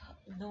 I'm like,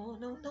 no.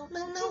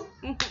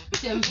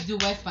 Tell me to do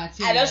wife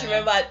material. I just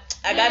remember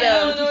I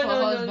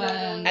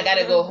No.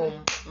 gotta go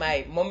home.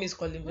 My mom is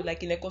calling me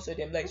like in a course of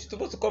them, like she's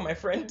supposed to call my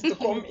friend to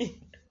call me.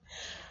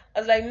 I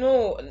was like,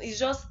 no, it's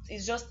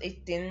just a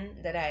thing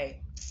that I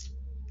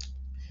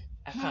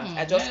can't.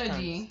 I just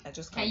Melody, can't. I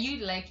just Can can't.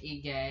 you like a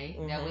guy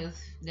Mhm.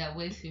 that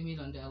wears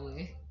female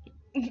underwear?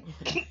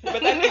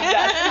 But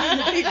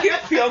I think that you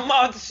keep your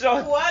mouth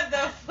shut. What the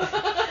fuck?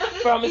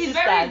 From It's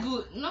sisters. very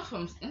good. Not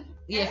from.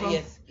 Yeah, from.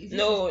 Yes. is it-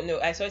 No,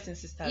 I saw it in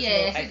sisters. Yeah, no,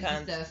 I I saw it in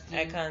can't. Sisters too.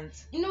 I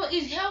can't. You know,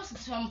 it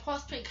helps from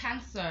prostate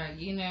cancer.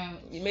 You know.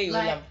 You may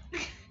Like-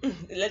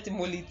 let him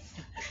hold it.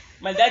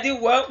 My daddy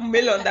wore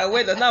male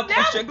underwear does not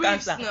have prostate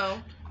Briefs cancer.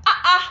 now.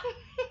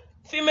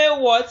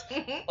 Female what?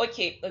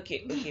 Okay.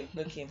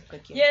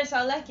 Yes,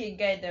 I like a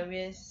guy that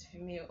wears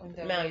female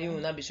underwear. Man, you will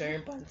not be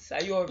sharing pants.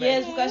 Are you alright?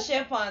 Yes, we can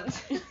share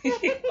pants.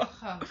 Oh,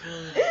 God.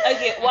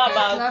 Okay, what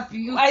about? Slap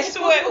you. I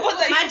swear, what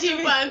are you Magic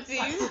doing?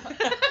 panties.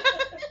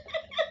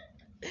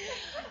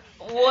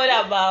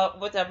 What about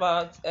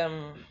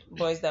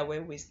boys that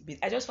wear waist bead?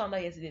 I just found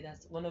out yesterday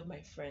that one of my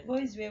friends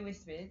Boys wear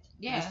waistband.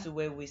 Yeah. used to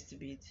wear waist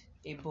bead.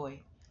 A boy.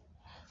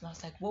 And I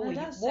was like, what Now were you?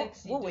 that's What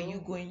sexy, were though.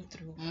 you going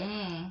through?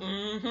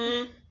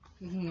 Mm.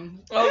 Mm-hmm.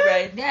 All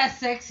right. They are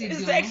sexy. It's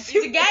though. sexy.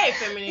 Is the guy a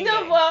feminine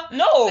No, guy? but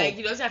No, Like,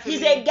 he doesn't have he's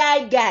feminine-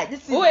 a guy.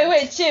 This is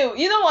wait, chill.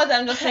 You know what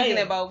I'm just thinking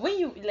Hey. about? When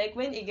you like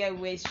when a guy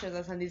wears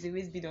trousers and there's a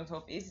waist bead on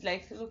top, it's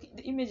like look,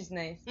 the image is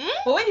nice.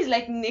 But when he's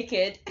like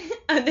naked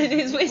and then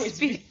his waist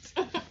bead,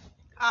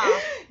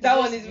 that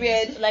one is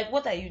weird. Like,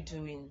 what are you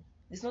doing?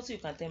 There's nothing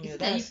you can tell me.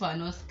 It's like if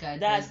an Oscar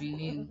That's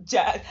Benin.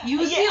 jazz.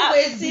 You see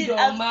waist bead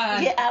on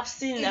man. Yeah, I've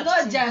seen. It's I've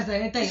not seen. jazz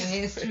that enter your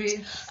hair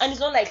straight. And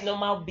it's not like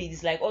normal beads.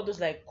 It's like all those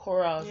like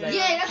corals. Like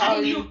Yeah, that's how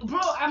cowrie. you, bro.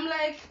 I'm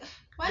like,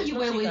 why There's you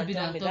wear nothing you waist can bead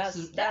tell on me. top That's-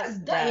 suit? that's-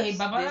 That that's-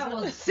 Baba there's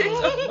was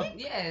nothing.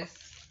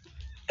 yes.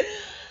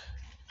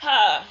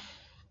 Ha!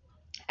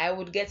 I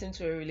would get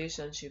into a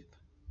relationship.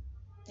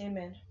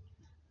 Amen.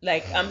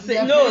 Like I'm They're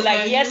saying, no, friends like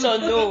by yes you. or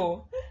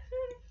no.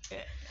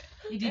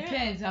 It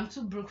depends. I'm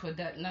too broke for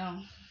that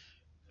now.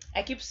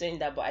 I keep saying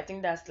that, but I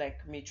think that's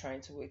like me trying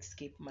to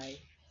escape my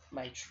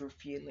true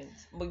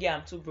feelings. But yeah,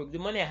 I'm too broke. The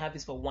money I have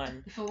is for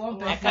one. For one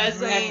person, I can't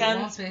bro, I can't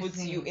one put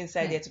person. you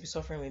inside there to be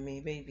suffering with me,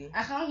 baby.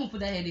 I can't even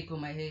put that headache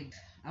on my head.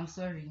 I'm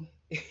sorry.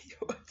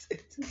 What's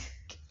it?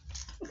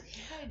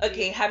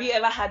 Okay, have you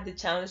ever had the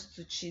chance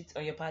to cheat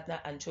on your partner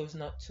and chose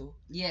not to?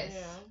 Yes.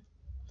 Yeah.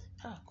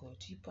 Oh God,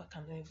 people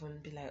cannot even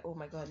be like, oh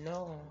my God,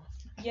 no.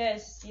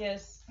 Yes.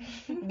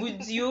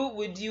 Would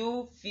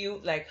you feel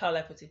like, how will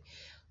I put it?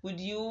 Would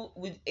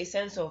a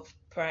sense of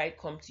pride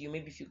come to you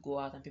maybe if you go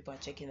out and people are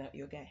checking out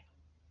your guy?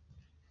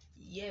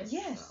 Yes.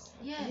 Yes.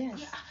 Yeah. Yes.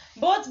 Yeah.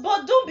 But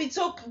don't be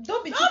too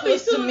Don't be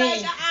close so to me.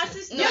 like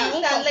sister. No, you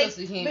won't come understand? close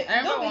to him. But I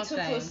remember don't be one too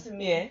time. close to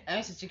me. Yeah. I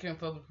went to Chicken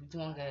Republic with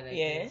one guy like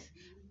Yeah. this.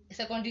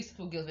 Secondary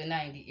school girls were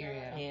not in the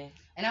area. Yeah.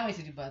 And I went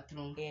to the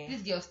bathroom. Yeah.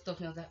 This girl stopped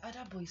me. I was like, oh,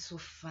 that boy is so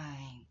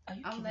fine. Are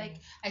you I'm kidding like, me?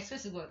 I swear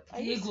to God. Are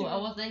you Diego, I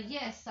serious? was like,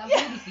 yes, I've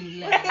done this in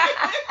life.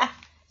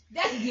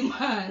 That's the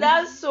man.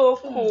 That's so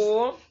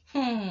cool.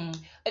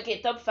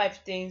 Okay, Top 5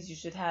 things you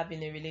should have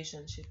in a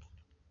relationship.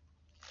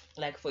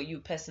 Like for you,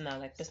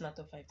 personal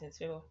top 5 things.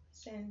 Favor.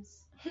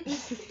 Sense.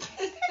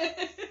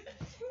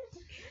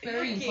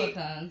 very Okay.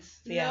 important.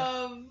 Yeah.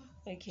 Love,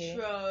 Okay.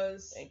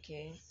 trust,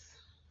 Okay.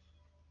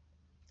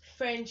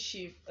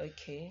 friendship.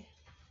 Okay.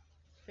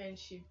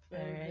 Friendship. All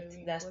Very, right.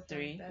 very That's important.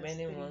 3. That's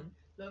Remaining 3. one.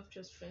 Love,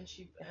 trust,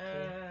 friendship.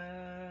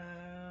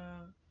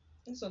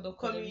 So don't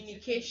call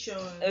Communication.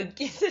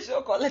 Okay. So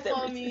she'll call it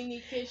everything.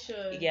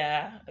 Communication.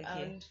 Yeah.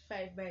 Okay. And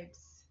 5 vibes.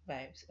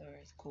 Vibes. All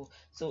right. Cool.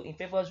 So in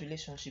Favor's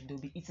relationship, they'll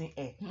be eating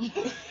air.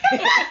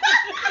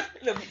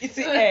 They'll be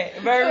eating air.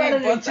 Very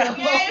important.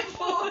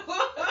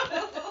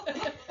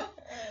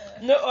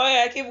 No. Oh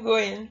yeah. Keep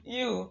going.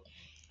 You.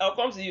 I'll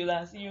come to you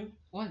last. You.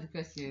 What's the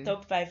question?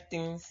 Top 5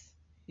 things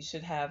you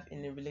should have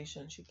in a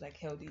relationship, like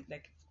healthy,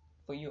 like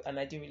for you, an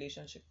ideal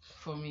relationship.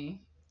 For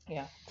me,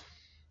 Yeah.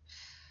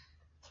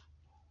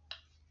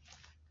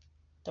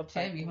 Top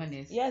Shall I 5 be things.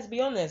 honest? Yes, be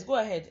honest. Go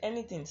ahead.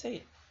 Anything. Say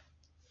it.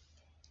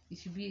 you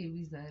should be a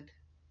wizard.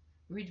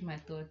 Read my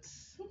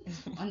thoughts.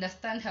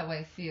 Understand how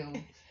I feel.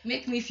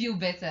 Make me feel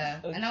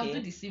better. And I'll Okay.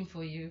 do the same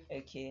for you.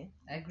 Okay.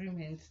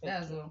 Agreement.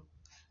 That's Okay. all.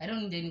 I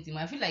don't need anything.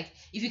 I feel like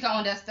if you can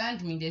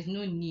understand me, there's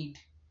no need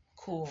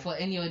Cool. for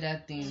any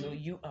other thing. So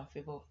you and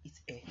Favor eat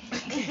air.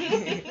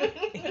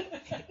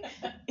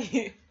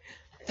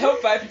 Top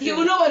 5 things. You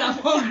will know when I'm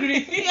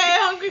hungry. Yeah,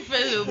 hungry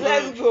fellow. Bro.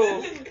 Let's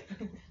go.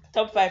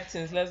 Top 5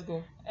 things. Let's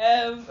go.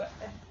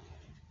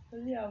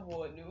 Only have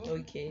one. No?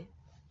 Okay.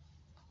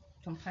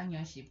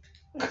 Companionship.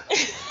 You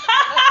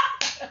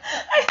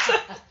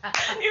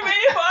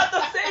really want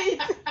to say it.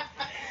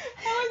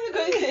 How was you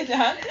going to say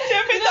that?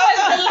 Jeffrey,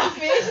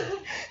 Laughing.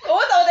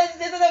 What I wanted to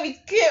say something with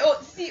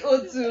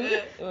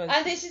CO2. Oh,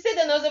 And then she said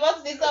that I was about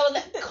to say so I was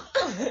like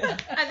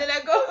and then I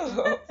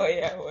go oh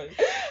yeah. Well.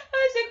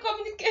 I said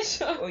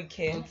communication.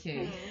 Okay.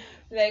 Okay.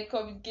 Like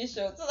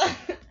communication. So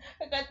that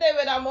I can tell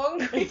when I'm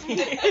hungry.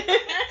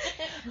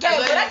 Yeah,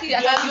 but that is You're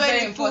actually doing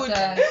very the food.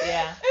 important.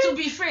 Yeah. To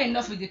be fair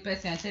enough with the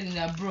person and telling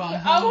that, bro, I'm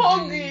I'm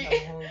hungry. hungry.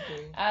 I'm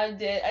hungry.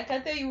 And I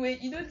can tell you when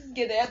you know this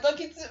girl that you're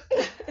talking to.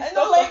 I Stop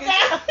don't like talking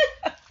that.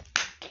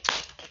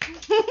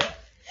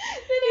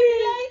 Then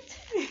I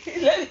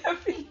Let them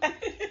be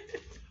like-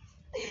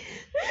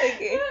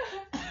 Okay.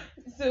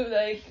 so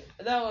like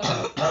that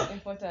was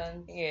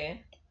important. Yeah.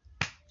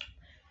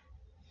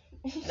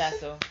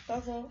 That's all.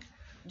 That's all.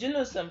 Do you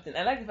know something?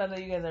 I like the fact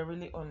that you guys are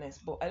really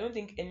honest, but I don't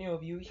think any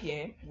of you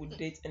here would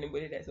date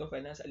anybody that's not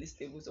financially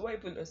stable. So why are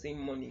people not saying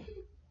money?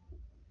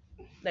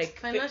 Like,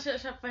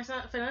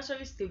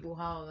 Financially stable,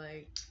 how?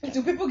 Like,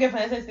 Do people get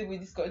financially stable in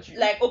this country?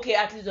 like okay,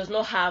 at least does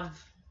not have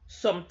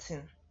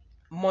something,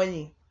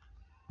 money.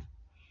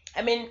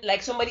 I mean,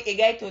 like a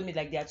guy told me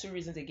like there are 2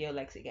 reasons a girl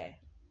likes a guy.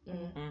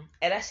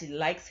 Either she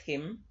likes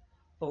him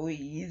for who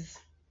he is,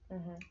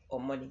 or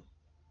money.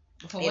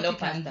 For You what know, you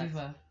can past that. give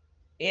her.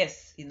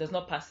 Yes, it does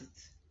not pass it.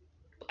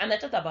 And I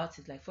thought about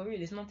it, like for real,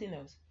 there's nothing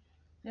else.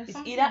 There's It's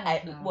something either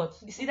else now.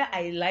 it's either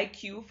I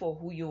like you for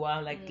who you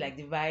are, like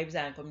the vibes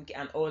and communicate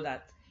and all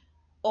that,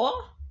 or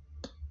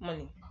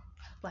money.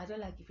 But I don't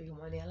like you for your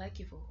money. I like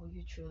you for who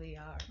you truly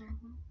are.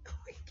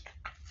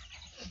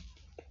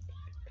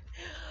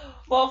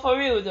 Well, for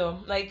real though,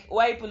 like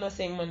why people not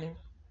saying money?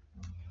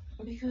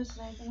 Because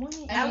like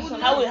money. I is would-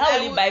 How will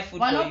something- he buy food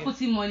We're for not you?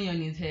 putting money on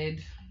his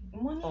head.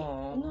 Money.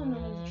 Oh,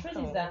 No. The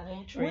truth is that home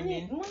money.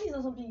 training. Money is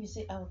not something you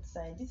say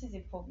outside. This is a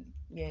public.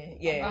 Yeah,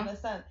 You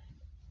understand?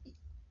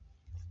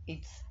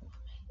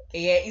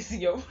 it's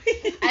in your.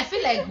 I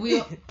feel like we,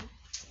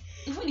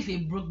 even if a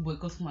broke boy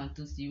comes come and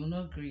toast you, you will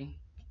not agree.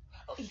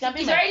 He can be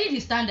It's my- already the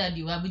standard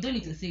you have. We don't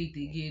need to say it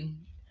again.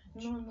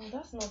 No,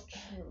 that's not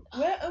true.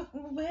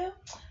 Well.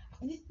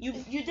 You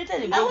dated a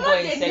I broke will boy not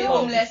in date a secondary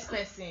homeless school.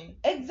 person.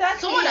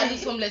 Exactly. Someone that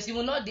looks homeless, you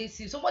will not date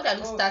him. Someone that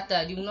looks Oh.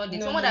 started, you will not date.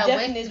 No, Someone no, that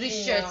wears definitely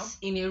 3 shirts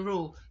in a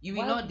row, you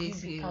will Why not would date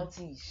you be him.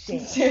 counting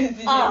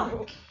Yes,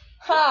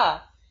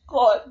 Ha!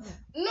 God.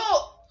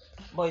 No,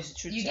 But it's the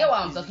truth. You sha. get what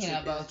I'm It's the talking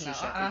truth, about it's the now.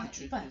 truth, sha. Uh-uh. It's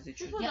the truth. It's the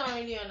truth. People Yeah. don't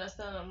really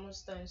understand that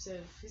most times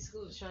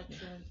physical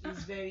attraction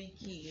is very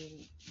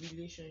key in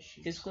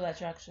relationships. Physical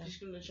attraction.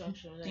 Physical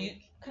attraction, like Do you?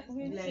 We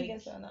need to Like-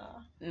 get to an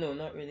hour. No,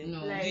 not really.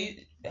 No. Do you,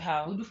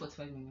 how? we'll do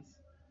 45 minutes.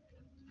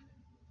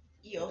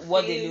 your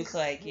What they face, look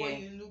like, what yeah.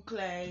 you look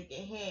like,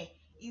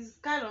 is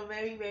kind of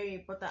very, very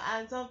important.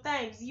 And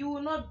sometimes you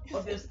will not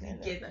obviously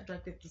get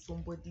attracted to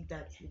somebody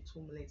that looks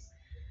homeless.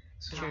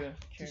 So True.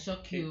 To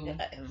shock true. you.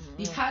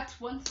 The heart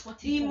wants what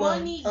the it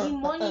wants.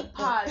 money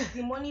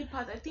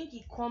part, I think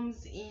it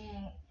comes in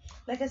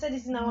Like I said,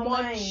 it's in our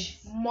mind.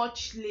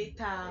 much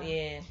later.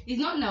 Yeah. It's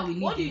not now we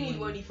need What do you the need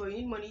money for? You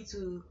need money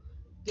to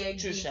get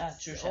True, gifts sha,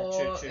 true, sha,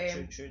 or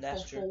true.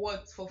 That's for true.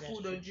 what? For That's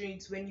food true. or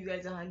drinks when you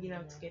guys are hanging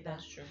out together.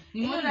 That's true. The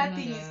You know money that is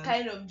thing not is there.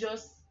 kind of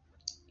just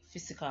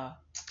Physical.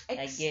 I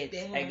ex- get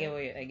the-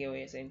 what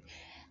you're saying.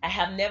 I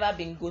have never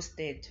been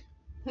ghosted.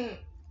 Hmm.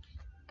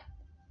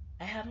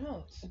 I have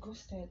not.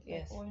 Ghosted.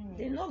 Yes. What do you mean?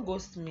 They not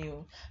ghost me.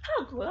 Oh.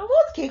 How good? I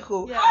want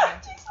Keiko. Yeah.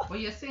 But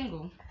you're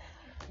single.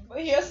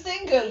 But you're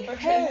single.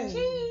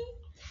 Hey.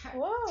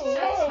 Wow.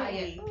 Shots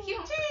fired. Pew,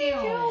 pew.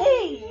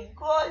 Hey,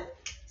 God.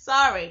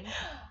 Sorry.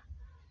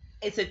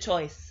 It's a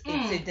choice.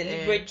 It's a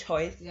deliberate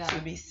choice Yeah.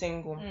 to be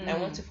single. I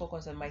want to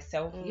focus on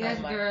myself Yes,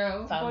 and my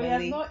girl. But you have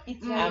family. not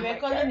eaten. I'm- We're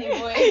calling a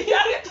boy.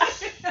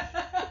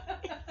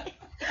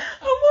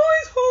 I'm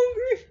always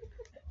hungry.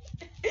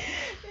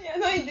 You're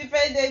not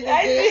independent.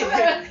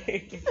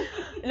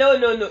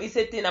 No. It's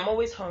a thing. I'm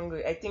always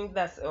hungry. I think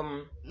that's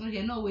No,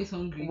 you're not always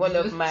hungry. one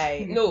of Just-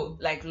 my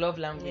like love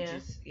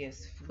languages.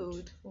 Yes,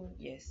 food. Food.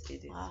 Yes,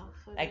 it is. Wow.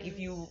 food Like if is-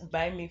 you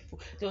buy me food,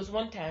 there was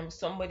one time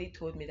somebody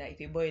told me that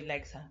if a boy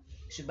likes her,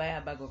 you should buy her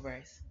a bag of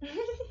rice. no.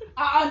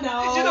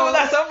 Did you know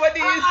that somebody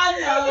is?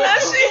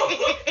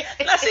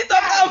 No. Now she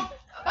talk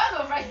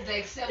Bag of rice is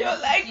like 70. You're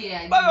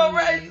like bag of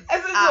rice. I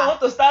said I want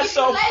to start If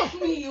you shop.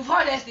 like me, you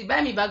honestly buy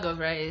me bag of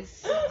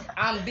rice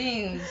and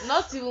beans.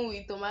 Not even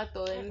with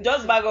tomato. And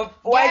Just bag of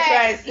white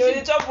rice. You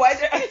only chop white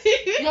rice.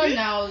 No,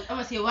 now I'm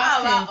gonna say one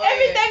wow. thing.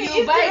 Every time You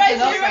you eat buy the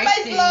rice, jollof you rice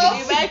remember thing. love.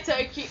 You buy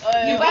turkey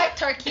oil. You buy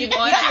turkey You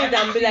oil. eat it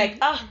and be like,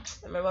 I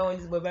remember when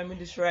this boy buy me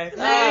this rice.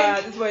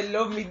 This boy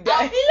love me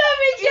die.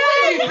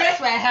 You break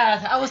my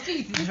heart. I was still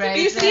eating rice.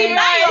 You see, like,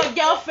 buy your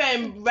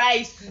girlfriend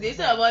rice. They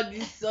say about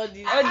this all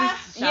this. All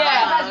this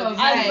bag of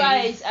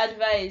rice.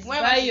 Advice.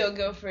 When Buy was- your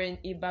girlfriend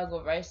a bag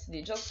of rice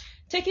today. Just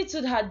take it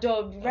to her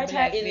door. Write be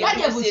her like, a baby. That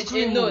girl will message, a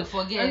scream, note,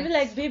 forget. and be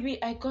like,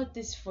 "Baby, I got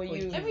this for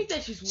you." Every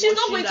time she's She's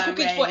not going washing to cook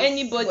that it for rice.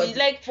 anybody. But-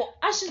 Like for,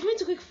 and she's going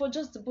to cook for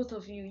just the both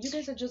of you. You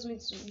guys are just going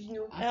to, So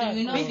you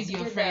not be feed your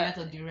together. friend out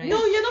of the rice.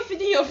 No, you're not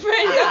feeding your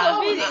friend. You're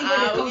not feeding.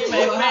 okay,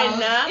 my friend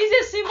now.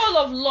 It's a symbol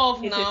of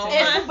love It's a now.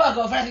 symbol. A full bag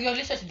of rice. Your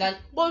relationship that.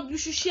 But you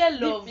should share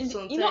love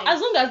sometimes. You know, as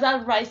long as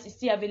that rice is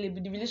still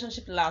available, the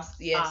relationship lasts.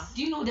 Yes. Ah.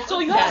 Do you know that? So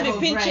you have to bag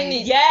be of pinching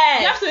rice? it.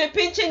 Yes. You have to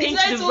be pinching Pinch it.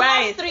 So the it will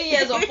rice. last 3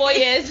 years or 4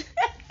 years.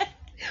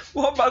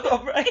 One bag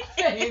of rice.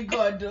 Thank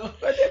God, though.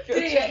 What if you're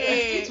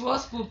Hey. It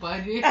was poop,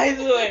 Adi. I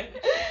swear.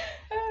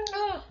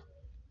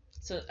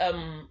 So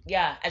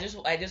yeah, I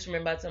just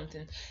remembered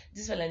something.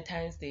 This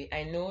Valentine's Day,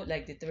 I know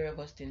like the three of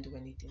us didn't do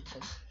anything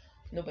because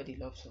nobody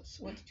loves us.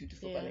 What did you do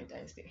for Yeah.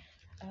 Valentine's Day?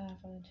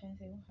 Valentine's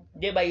Day, what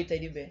happened? They buy you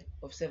teddy bear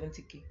of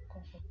 70k.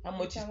 How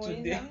much is Which one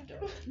today?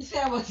 You say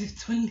what is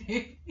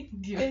Tunde?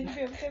 Idiot.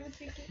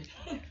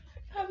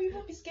 Have you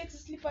even scared to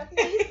sleep at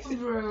night?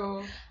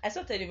 Bro. I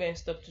saw teddy bear and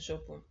stopped to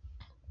shop.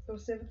 For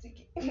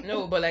 70k.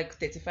 No, but like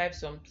 35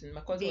 something.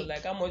 My cousin was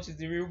like, how much is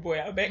the real boy?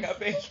 I beg.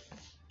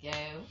 Yeah,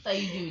 what are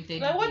you doing with teddy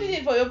Like, what bear? did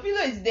you for your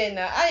pillow? Is there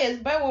now? Yes,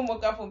 buy one more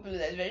cup for pillow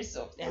that's very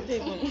soft. I don't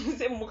even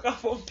say mocha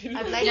for pillow.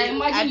 I'd like, Yeah,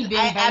 imagine you being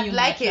I'd buying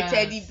like a mattress.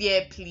 teddy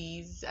bear,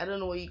 please. I don't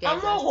know what you guys I'm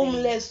are not saying.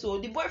 homeless, so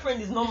the boyfriend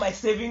is not my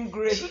saving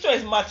grace. Which one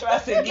is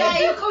mattress again? Yeah,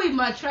 you come with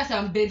mattress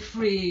and bed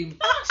frame.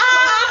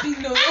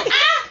 Pillow.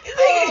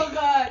 Oh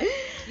God.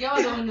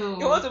 Y'all don't know.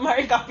 You want to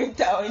marry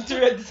carpenter or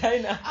interior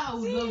designer? I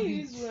would love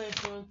it. This one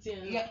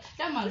frontier. Yeah,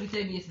 that man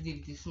greeted me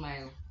yesterday with a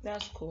smile.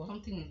 That's cool.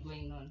 Something is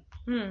going on.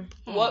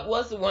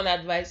 What's the one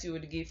advice you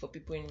would give for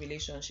people in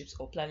relationships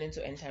or planning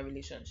to enter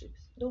relationships?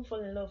 Don't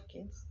fall in love,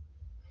 kids.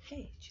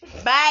 Hey,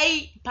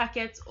 Buy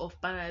packets of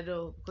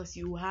Panadol because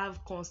you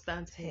have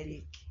constant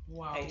headache.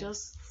 Wow. I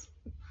Just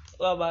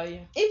what about you?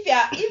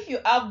 If you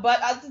have bad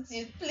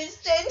attitude,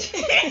 please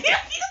change.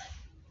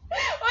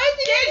 Why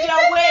did change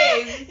your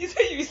ways. You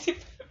said you see.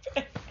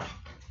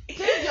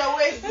 Change your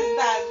ways,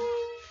 sisters.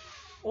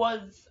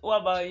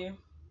 What about you?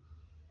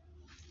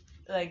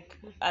 Like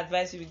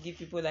advice you would give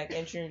people like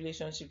entering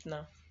relationship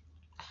now,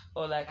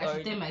 or like I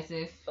should tell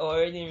myself,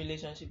 already in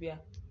relationship? Yeah.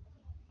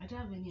 I don't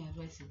have any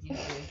advice to give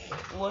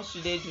them. What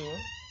should they do?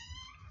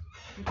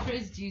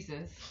 Praise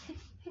Jesus.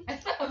 I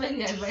don't have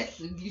any advice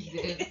to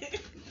give them.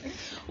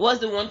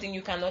 What's the one thing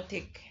you cannot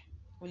take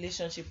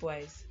relationship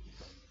wise?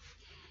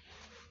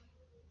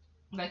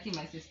 Liking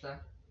my sister.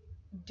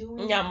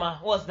 doing? Nyama,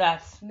 what's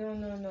that?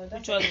 No.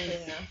 That's Which one okay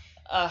is- now.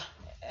 Ah.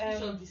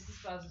 Which of the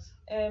sisters?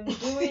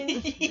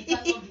 Doing.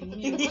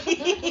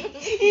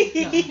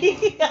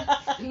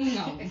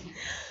 No.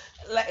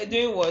 Like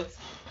doing what?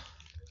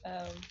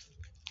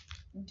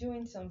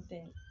 Doing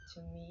something to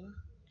me.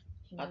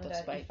 You know Out of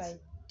that spite. if I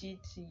did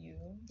to you,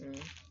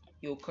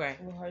 You'll cry.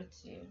 it will hurt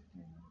you.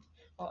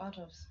 Or out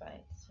of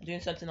spite.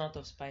 Doing something out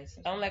of spite.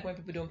 I don't like when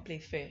people don't play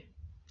fair.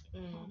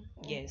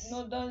 Yes.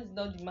 No, that's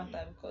not the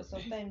matter, because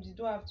sometimes you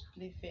don't have to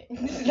play fair.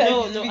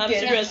 No, I'm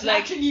serious.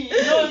 Like,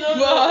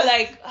 no.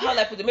 Like, how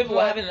I put it? Maybe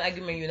we're having an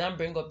argument. You now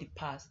bring up the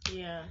past.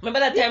 Yeah. Remember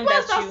that The time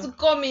past that has you? to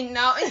come in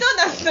now. You don't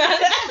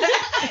understand.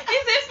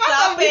 It's a part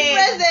Stop of the it.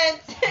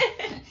 present.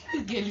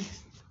 This girl is.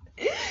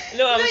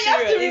 No, I'm No, you serious.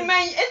 have to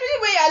remind, especially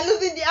when you are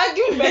losing the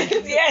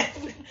argument. Yes.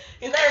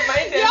 Is that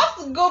reminded? You have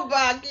to go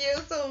back,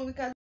 so we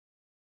can.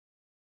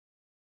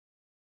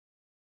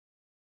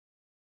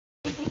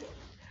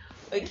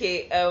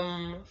 Okay.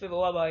 Favor,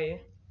 what about you?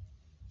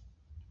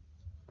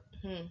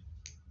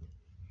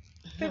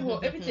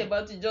 People, everything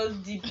about it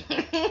just deep.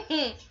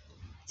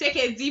 Take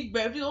a deep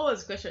breath. What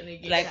was the question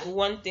again? Like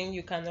one thing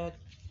you cannot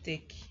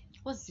take.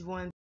 what's the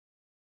one?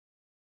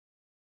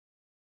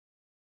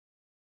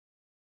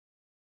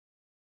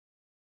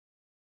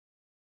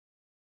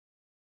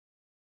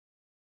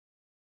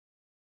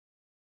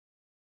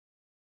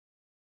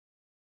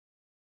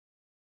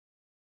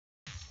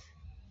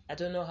 I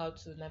don't know how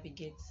to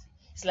navigate.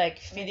 It's like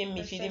feeding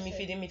me, Process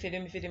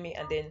it.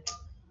 and then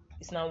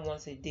it's now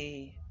once a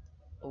day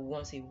or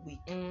once a week,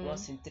 Mm.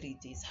 once in 3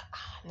 days.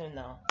 No,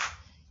 now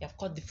you have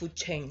cut the food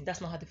chain.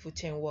 That's not how the food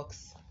chain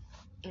works.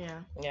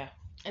 Yeah. Yeah.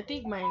 I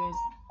think mine is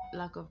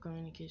lack of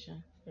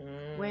communication.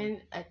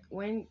 When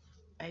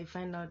I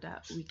find out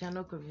that we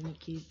cannot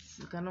communicate,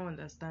 we cannot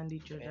understand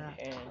each other,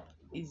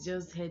 it's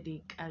just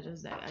headache. I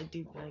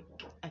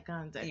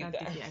can't You take it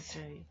can't.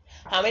 actually.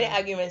 How many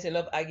arguments?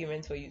 Enough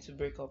arguments for you to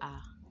break up?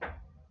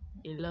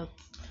 A lot.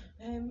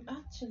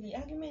 Actually,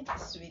 argument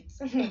is sweet.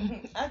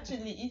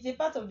 Actually, it's a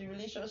part of the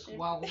relationship.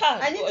 Wow.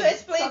 I need to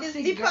explain this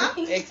Toxic deeper.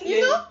 girl.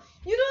 Explain.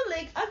 You know,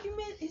 like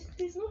argument is,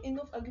 there's not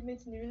enough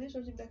arguments in the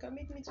relationship that can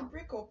make me to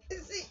break up. You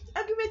see,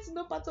 argument is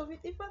not part of it.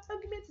 In fact,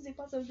 argument is a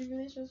part of the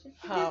relationship.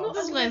 If there's How? no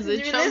This argument one's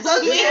in the a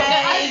trouble. relationship,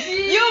 Yeah.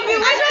 you'll be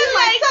wasting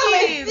my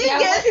time.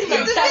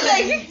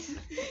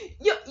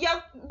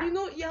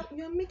 it.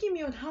 You're making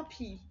me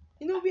unhappy.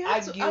 You know, we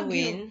have to argue,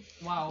 Arguing.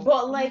 Wow.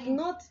 but like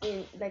not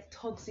in like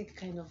toxic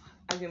kind of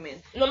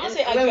argument. No, I'm not And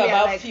saying when argue we are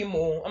about like-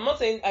 Fimo. I'm not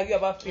saying argue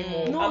about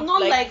Fimo. No, I'm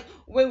not like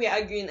when we're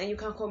arguing and you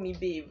can't call me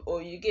babe,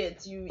 or you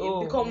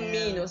Oh, become yeah.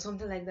 mean or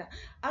something like that.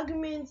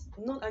 Argument,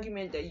 not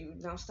argument that you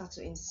now start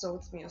to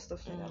insult me or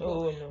stuff like that. But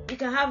Oh no. you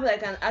can have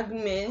like an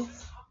argument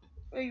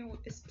where you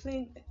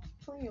explain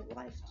your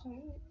life to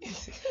me.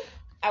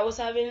 I was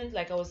having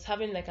like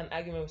an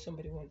argument with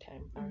somebody one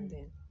time, and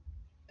then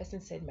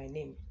person said my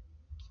name.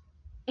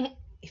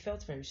 It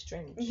felt very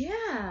strange. Yeah.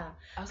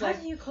 I was How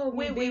like, do you call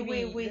me wait.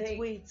 baby? Like,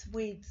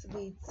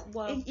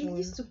 What? it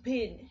used to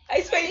pain.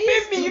 I swear, It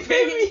you used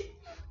paid to me.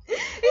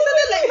 It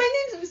sounded like my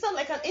name to sound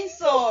like an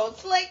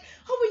insult. Like,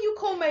 how will you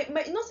call my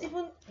not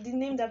even the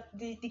name that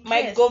the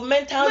My case.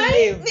 governmental My-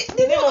 name.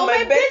 the name of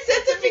my birth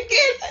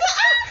certificate.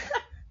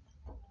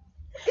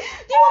 Do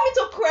you want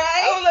me to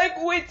cry? I was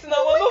like, wait,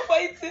 now we're not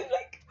fighting.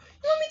 Like,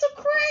 You want me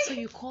to cry? So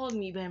you called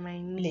me by my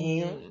name.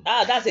 name.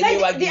 That's a Like, new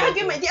the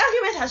argument.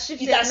 argument has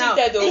shifted It has now.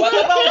 shifted, though. It's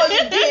not about what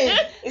you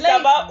did. It's Like,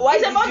 about why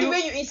it's did about you, the way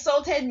you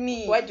insulted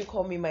me. why do you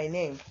call me my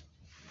name?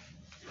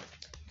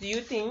 Do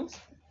you think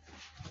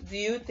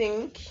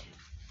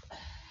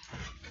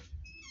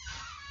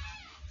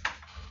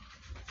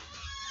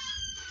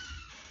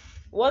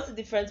what's the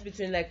difference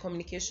between like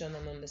communication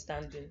and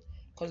understanding?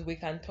 Because we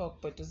can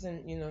talk, but it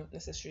doesn't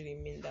necessarily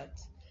mean that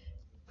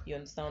you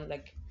understand,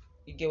 like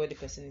you get what the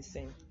person is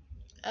saying.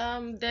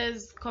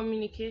 There's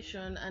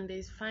communication and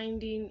there's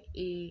finding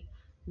a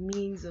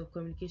means of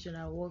communication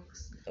that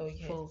works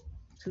Okay. for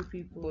two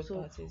people. Both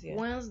so parties, yeah.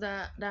 once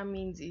that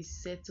means is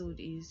settled,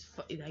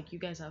 like you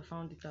guys have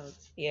found it out,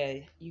 Yeah.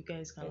 you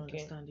guys can Okay.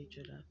 understand each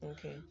other.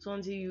 Okay. So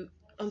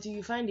until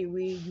you find a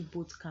way you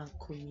both can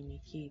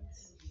communicate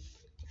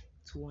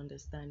to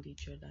understand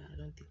each other, I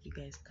don't think you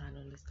guys can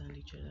understand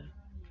each other.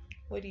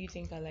 What do you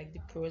think are like the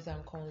pros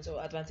and cons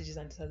or advantages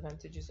and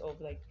disadvantages of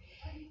like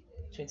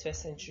 21st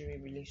century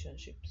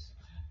relationships?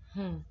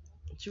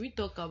 Should we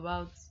talk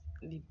about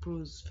the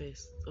pros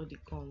first or the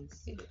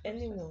cons?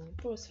 Anyone?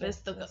 Pros Let's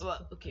first. talk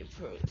about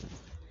pros.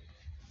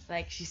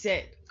 Like she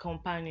said,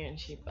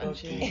 companionship.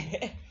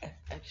 Okay.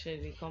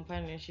 Actually,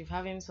 companionship,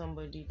 having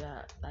somebody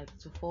that like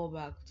to fall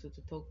back to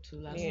talk to,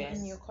 last Yes.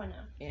 In your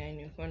corner. yeah, in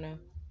your corner.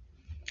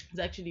 It's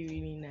actually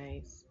really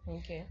nice.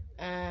 Okay.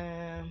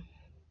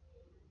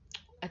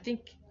 I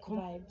think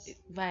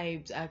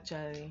vibes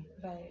actually.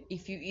 Vibe.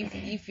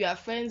 If you are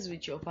friends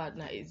with your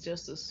partner, it's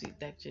just so sweet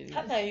actually.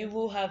 How can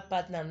you have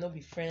partner and not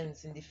be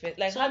friends in the first?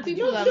 Like, Some how did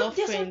people you? are not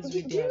there's friends do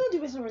with you their- know the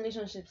way some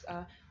relationships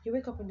are? You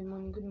wake up in the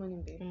morning, good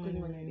morning, babe. Good morning,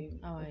 morning. babe.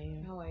 How are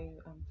you? How are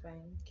you? I'm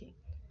fine. Okay.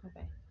 Bye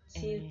bye.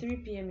 Till 3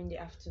 p.m. in the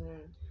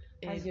afternoon.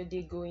 How's Eh. your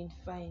day going?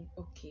 Fine.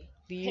 Okay.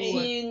 Do you Hey.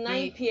 work- Till do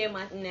 9 you- p.m.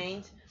 at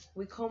night,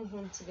 we come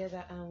home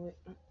together and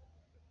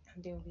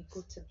then we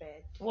go to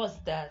bed. What's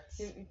that?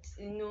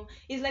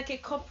 It's like a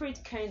corporate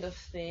kind of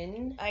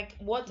thing. Like,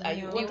 what are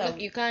you? No. What are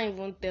you can't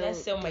even tell.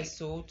 Let's sell my like,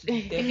 soul to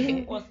the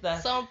devil. What's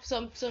that?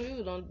 some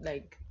people don't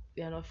like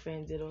they are not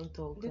friends, they don't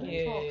talk. They don't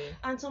Yeah. talk.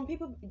 And some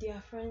people, they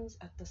are friends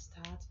at the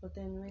start, but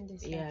then when they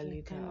start to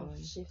later kind of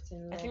on. shift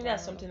in love, I think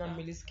that's and all something of I'm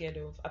that. really scared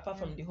of. Apart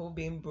from the whole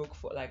being broke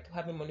for like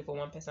having money for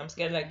one person, I'm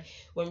scared like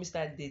when we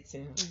start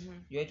dating,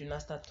 you do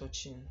not start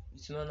touching.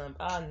 It's not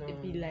no.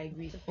 It be like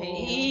we To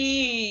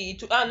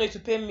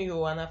pay me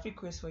and I feel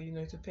crazy for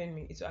to pay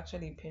me. It will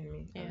actually pay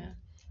me. Yeah.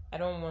 I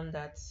don't want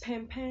that.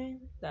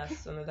 Pen.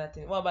 That's another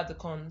thing. What about the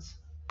cons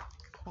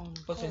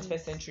for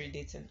 21st century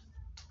dating?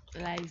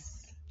 lies.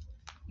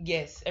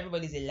 Yes,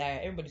 everybody's a liar.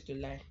 Everybody's to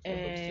lie.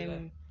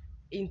 The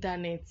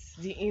internet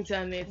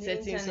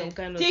setting some internet.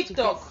 kind of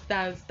TikTok.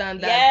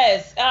 standard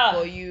Yes.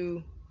 for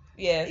you.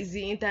 Yes. It's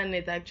the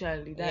internet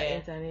actually. That Yeah.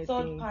 internet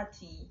Third thing.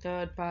 party.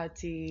 Third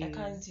party. I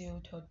can't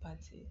deal third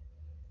party.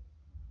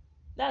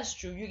 That's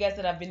true. You guys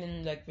that have been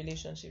in like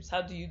relationships,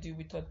 how do you deal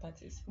with third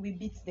parties? We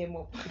beat them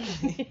up.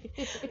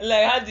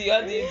 Like how do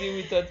you deal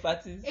with third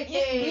parties?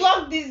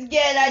 Block this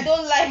girl. I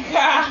don't like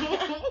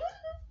her.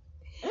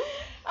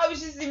 How will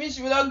she see me?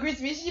 She will not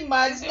greet me. She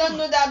mad. She don't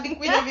know that I'm the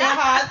queen of your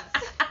heart.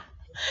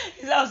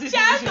 Is that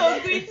how she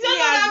Don't greet me. Don't know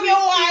that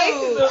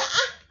I'm your wife.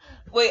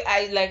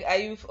 Wait, are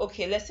you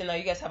okay? Let's say now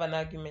you guys have an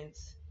argument,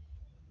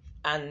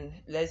 and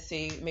let's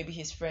say maybe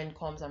his friend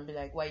comes and be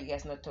like, "Why you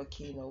guys not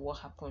talking?" or "What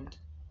happened?"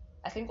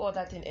 I think all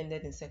that thing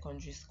ended in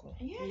secondary school.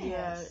 Yes.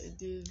 Yeah,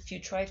 it is. If you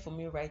try it for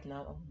me right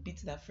now, I'll beat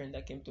that friend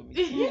that came to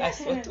me. I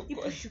swear to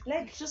God.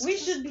 Like we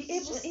should be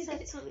able.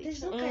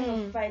 There's no kind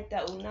of fight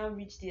that will now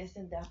reach the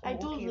extent that I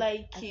don't okay,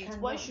 like I it.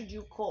 cannot. Why should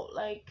you call?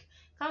 Like,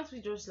 can't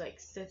we just like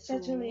settle?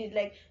 Certainly,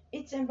 like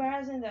it's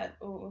embarrassing that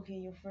okay,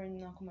 your friend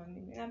now come and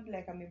meet me. I'm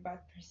like I'm a bad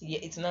person. Yeah,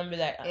 it's not be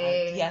like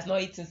he has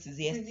not eaten since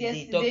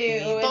yesterday. Talk to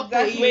oh, him.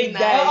 exactly. Wait,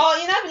 guys. Or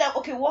you now be like,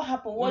 okay, what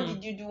happened? What Mm.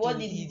 did you do? What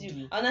Did did he you do?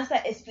 do? And I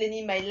start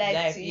explaining my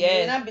life to you.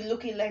 Yes. You now be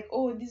looking like,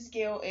 oh, this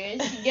girl,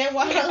 she get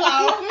one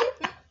allow.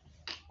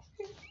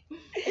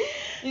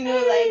 You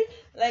know,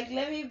 like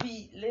let me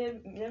be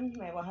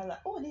my wahala.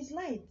 Oh, there's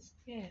light.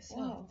 Yes.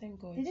 Wow. Oh, thank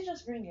God. Did they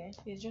just bring it?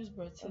 He just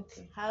brought it.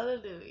 Okay.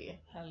 Hallelujah.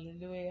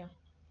 Hallelujah.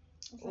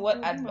 It's What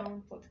like I'll do my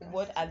own podcast.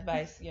 What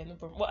advice? Yeah, no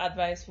problem. What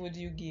advice would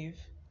you give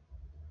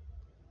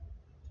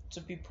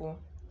to people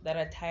that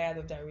are tired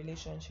of their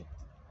relationship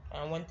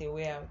and want a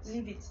way out?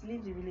 Leave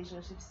the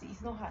relationship. See,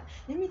 it's not hard.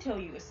 Let me tell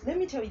you,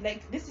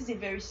 like this is a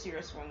very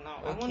serious one now.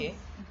 I want Okay.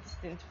 this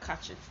thing to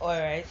catch it. All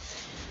right.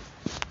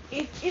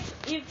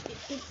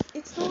 If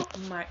it's not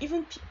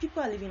even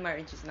people are living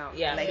marriages now.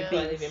 Yeah, like people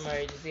are babes. living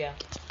marriages. Yeah.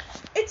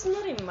 It's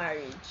not a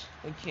marriage.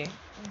 Okay.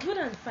 Good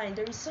and fine.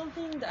 There is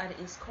something that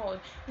is called,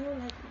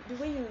 like the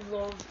way you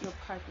love your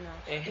partner.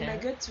 It Uh-huh.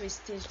 might get to a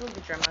stage. Don't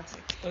be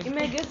dramatic. Okay. It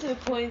might get to a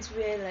point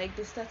where like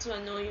they start to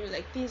annoy you.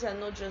 Like things are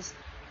not just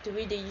the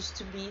way they used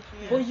to be,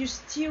 but you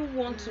still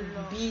want to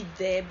be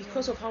there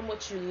because of how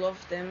much you love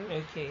them.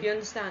 Okay. You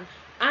understand?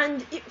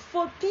 And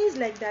for things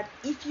like that,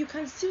 if you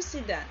can still see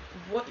that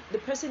what the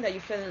person that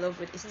you fell in love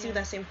with is still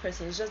that same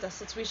person, it's just that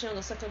situation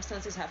or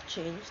circumstances have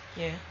changed.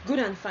 Yeah. Good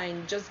and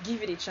fine, just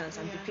give it a chance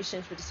and be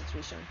patient with the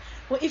situation.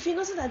 But if you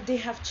notice that they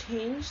have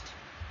changed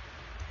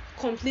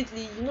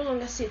completely, you no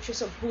longer see a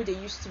trace of who they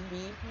used to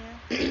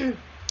be.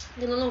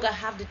 They no longer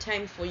have the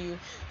time for you.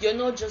 You're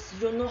not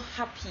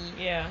happy.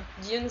 Yeah.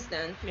 Do you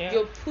understand? Yeah.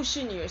 You're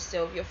pushing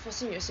yourself, you're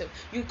forcing yourself.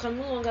 You can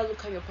no longer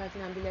look at your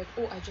partner and be like,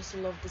 oh, I just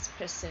love this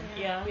person.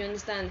 Yeah. You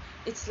understand?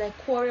 It's like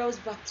quarrels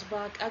back to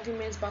back,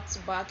 arguments back to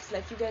back. It's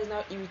like you guys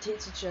now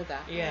irritate each other.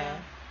 Yeah.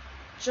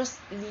 Just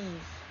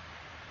leave.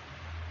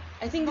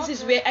 I think this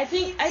is where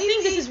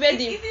this is where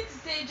the easy to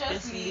say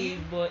Just leave,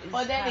 but it's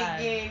but then hard.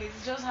 again,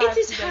 it's just hard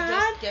is to hard.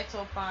 just get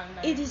up and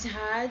like, it is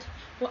hard.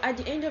 But at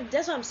the end of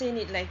that's why I'm saying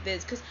it like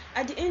this, because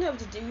at the end of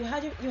the day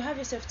you have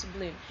yourself to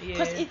blame.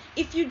 Because Yeah.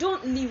 if you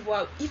don't leave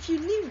if you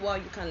leave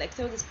you can like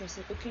tell this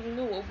person, okay, you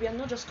know what, we are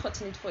not just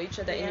cutting it for each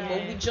other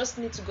anymore. We just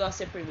need to go our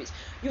separate ways.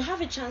 You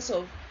have a chance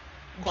of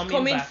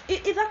Coming back.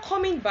 either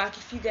coming back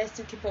if you guys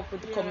still keep up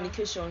with the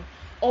communication,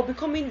 or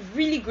becoming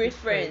really great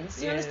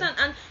friends. You understand?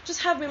 And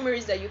just have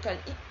memories that you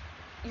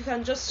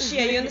can just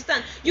share. You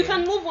understand? You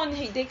can move on.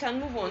 Hey, they can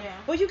move on.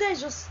 But you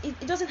guys just it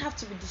doesn't have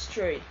to be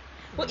destroyed.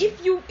 But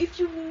if you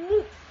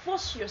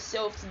force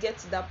yourself to get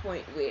to that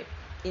point where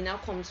it now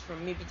comes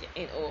from maybe the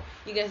end, or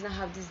you guys now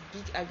have this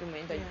big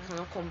argument that you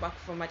cannot come back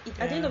from, at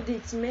the end of the day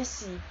it's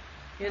messy.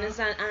 You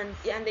understand?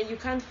 And then you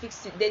can't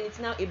fix it. Then it's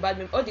now a bad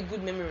memory. All the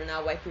good memory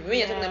now wipe away. When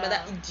you're talking about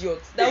that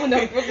idiot, that one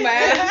that broke my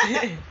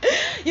heart.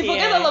 You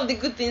forget all of the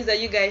good things that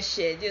you guys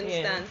shared. You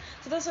understand?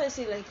 So that's why I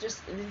say, like,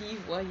 just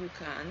leave while you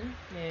can.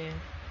 Yeah.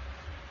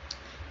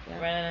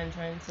 Rather than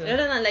trying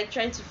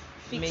to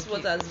Fix make what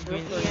it has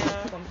broken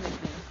Yeah.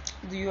 completely.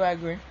 Do you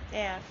agree?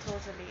 yeah,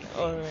 totally.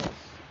 Alright.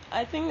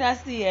 I think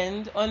that's the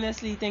end.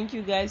 Honestly, thank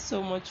you guys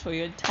so much for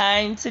your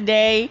time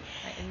today.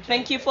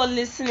 Thank you for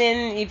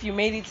listening. If you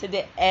made it to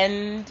the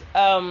end,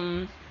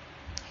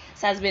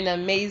 this has been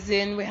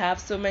amazing. We have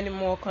so many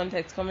more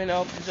contacts coming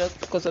up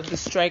just because of the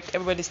strike.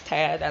 Everybody's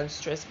tired and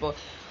stressed, but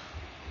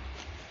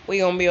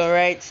we're gonna be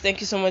alright. Thank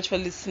you so much for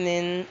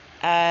listening,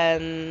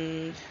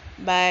 and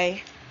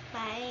bye.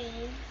 Bye.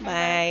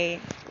 Bye.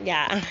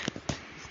 Yeah.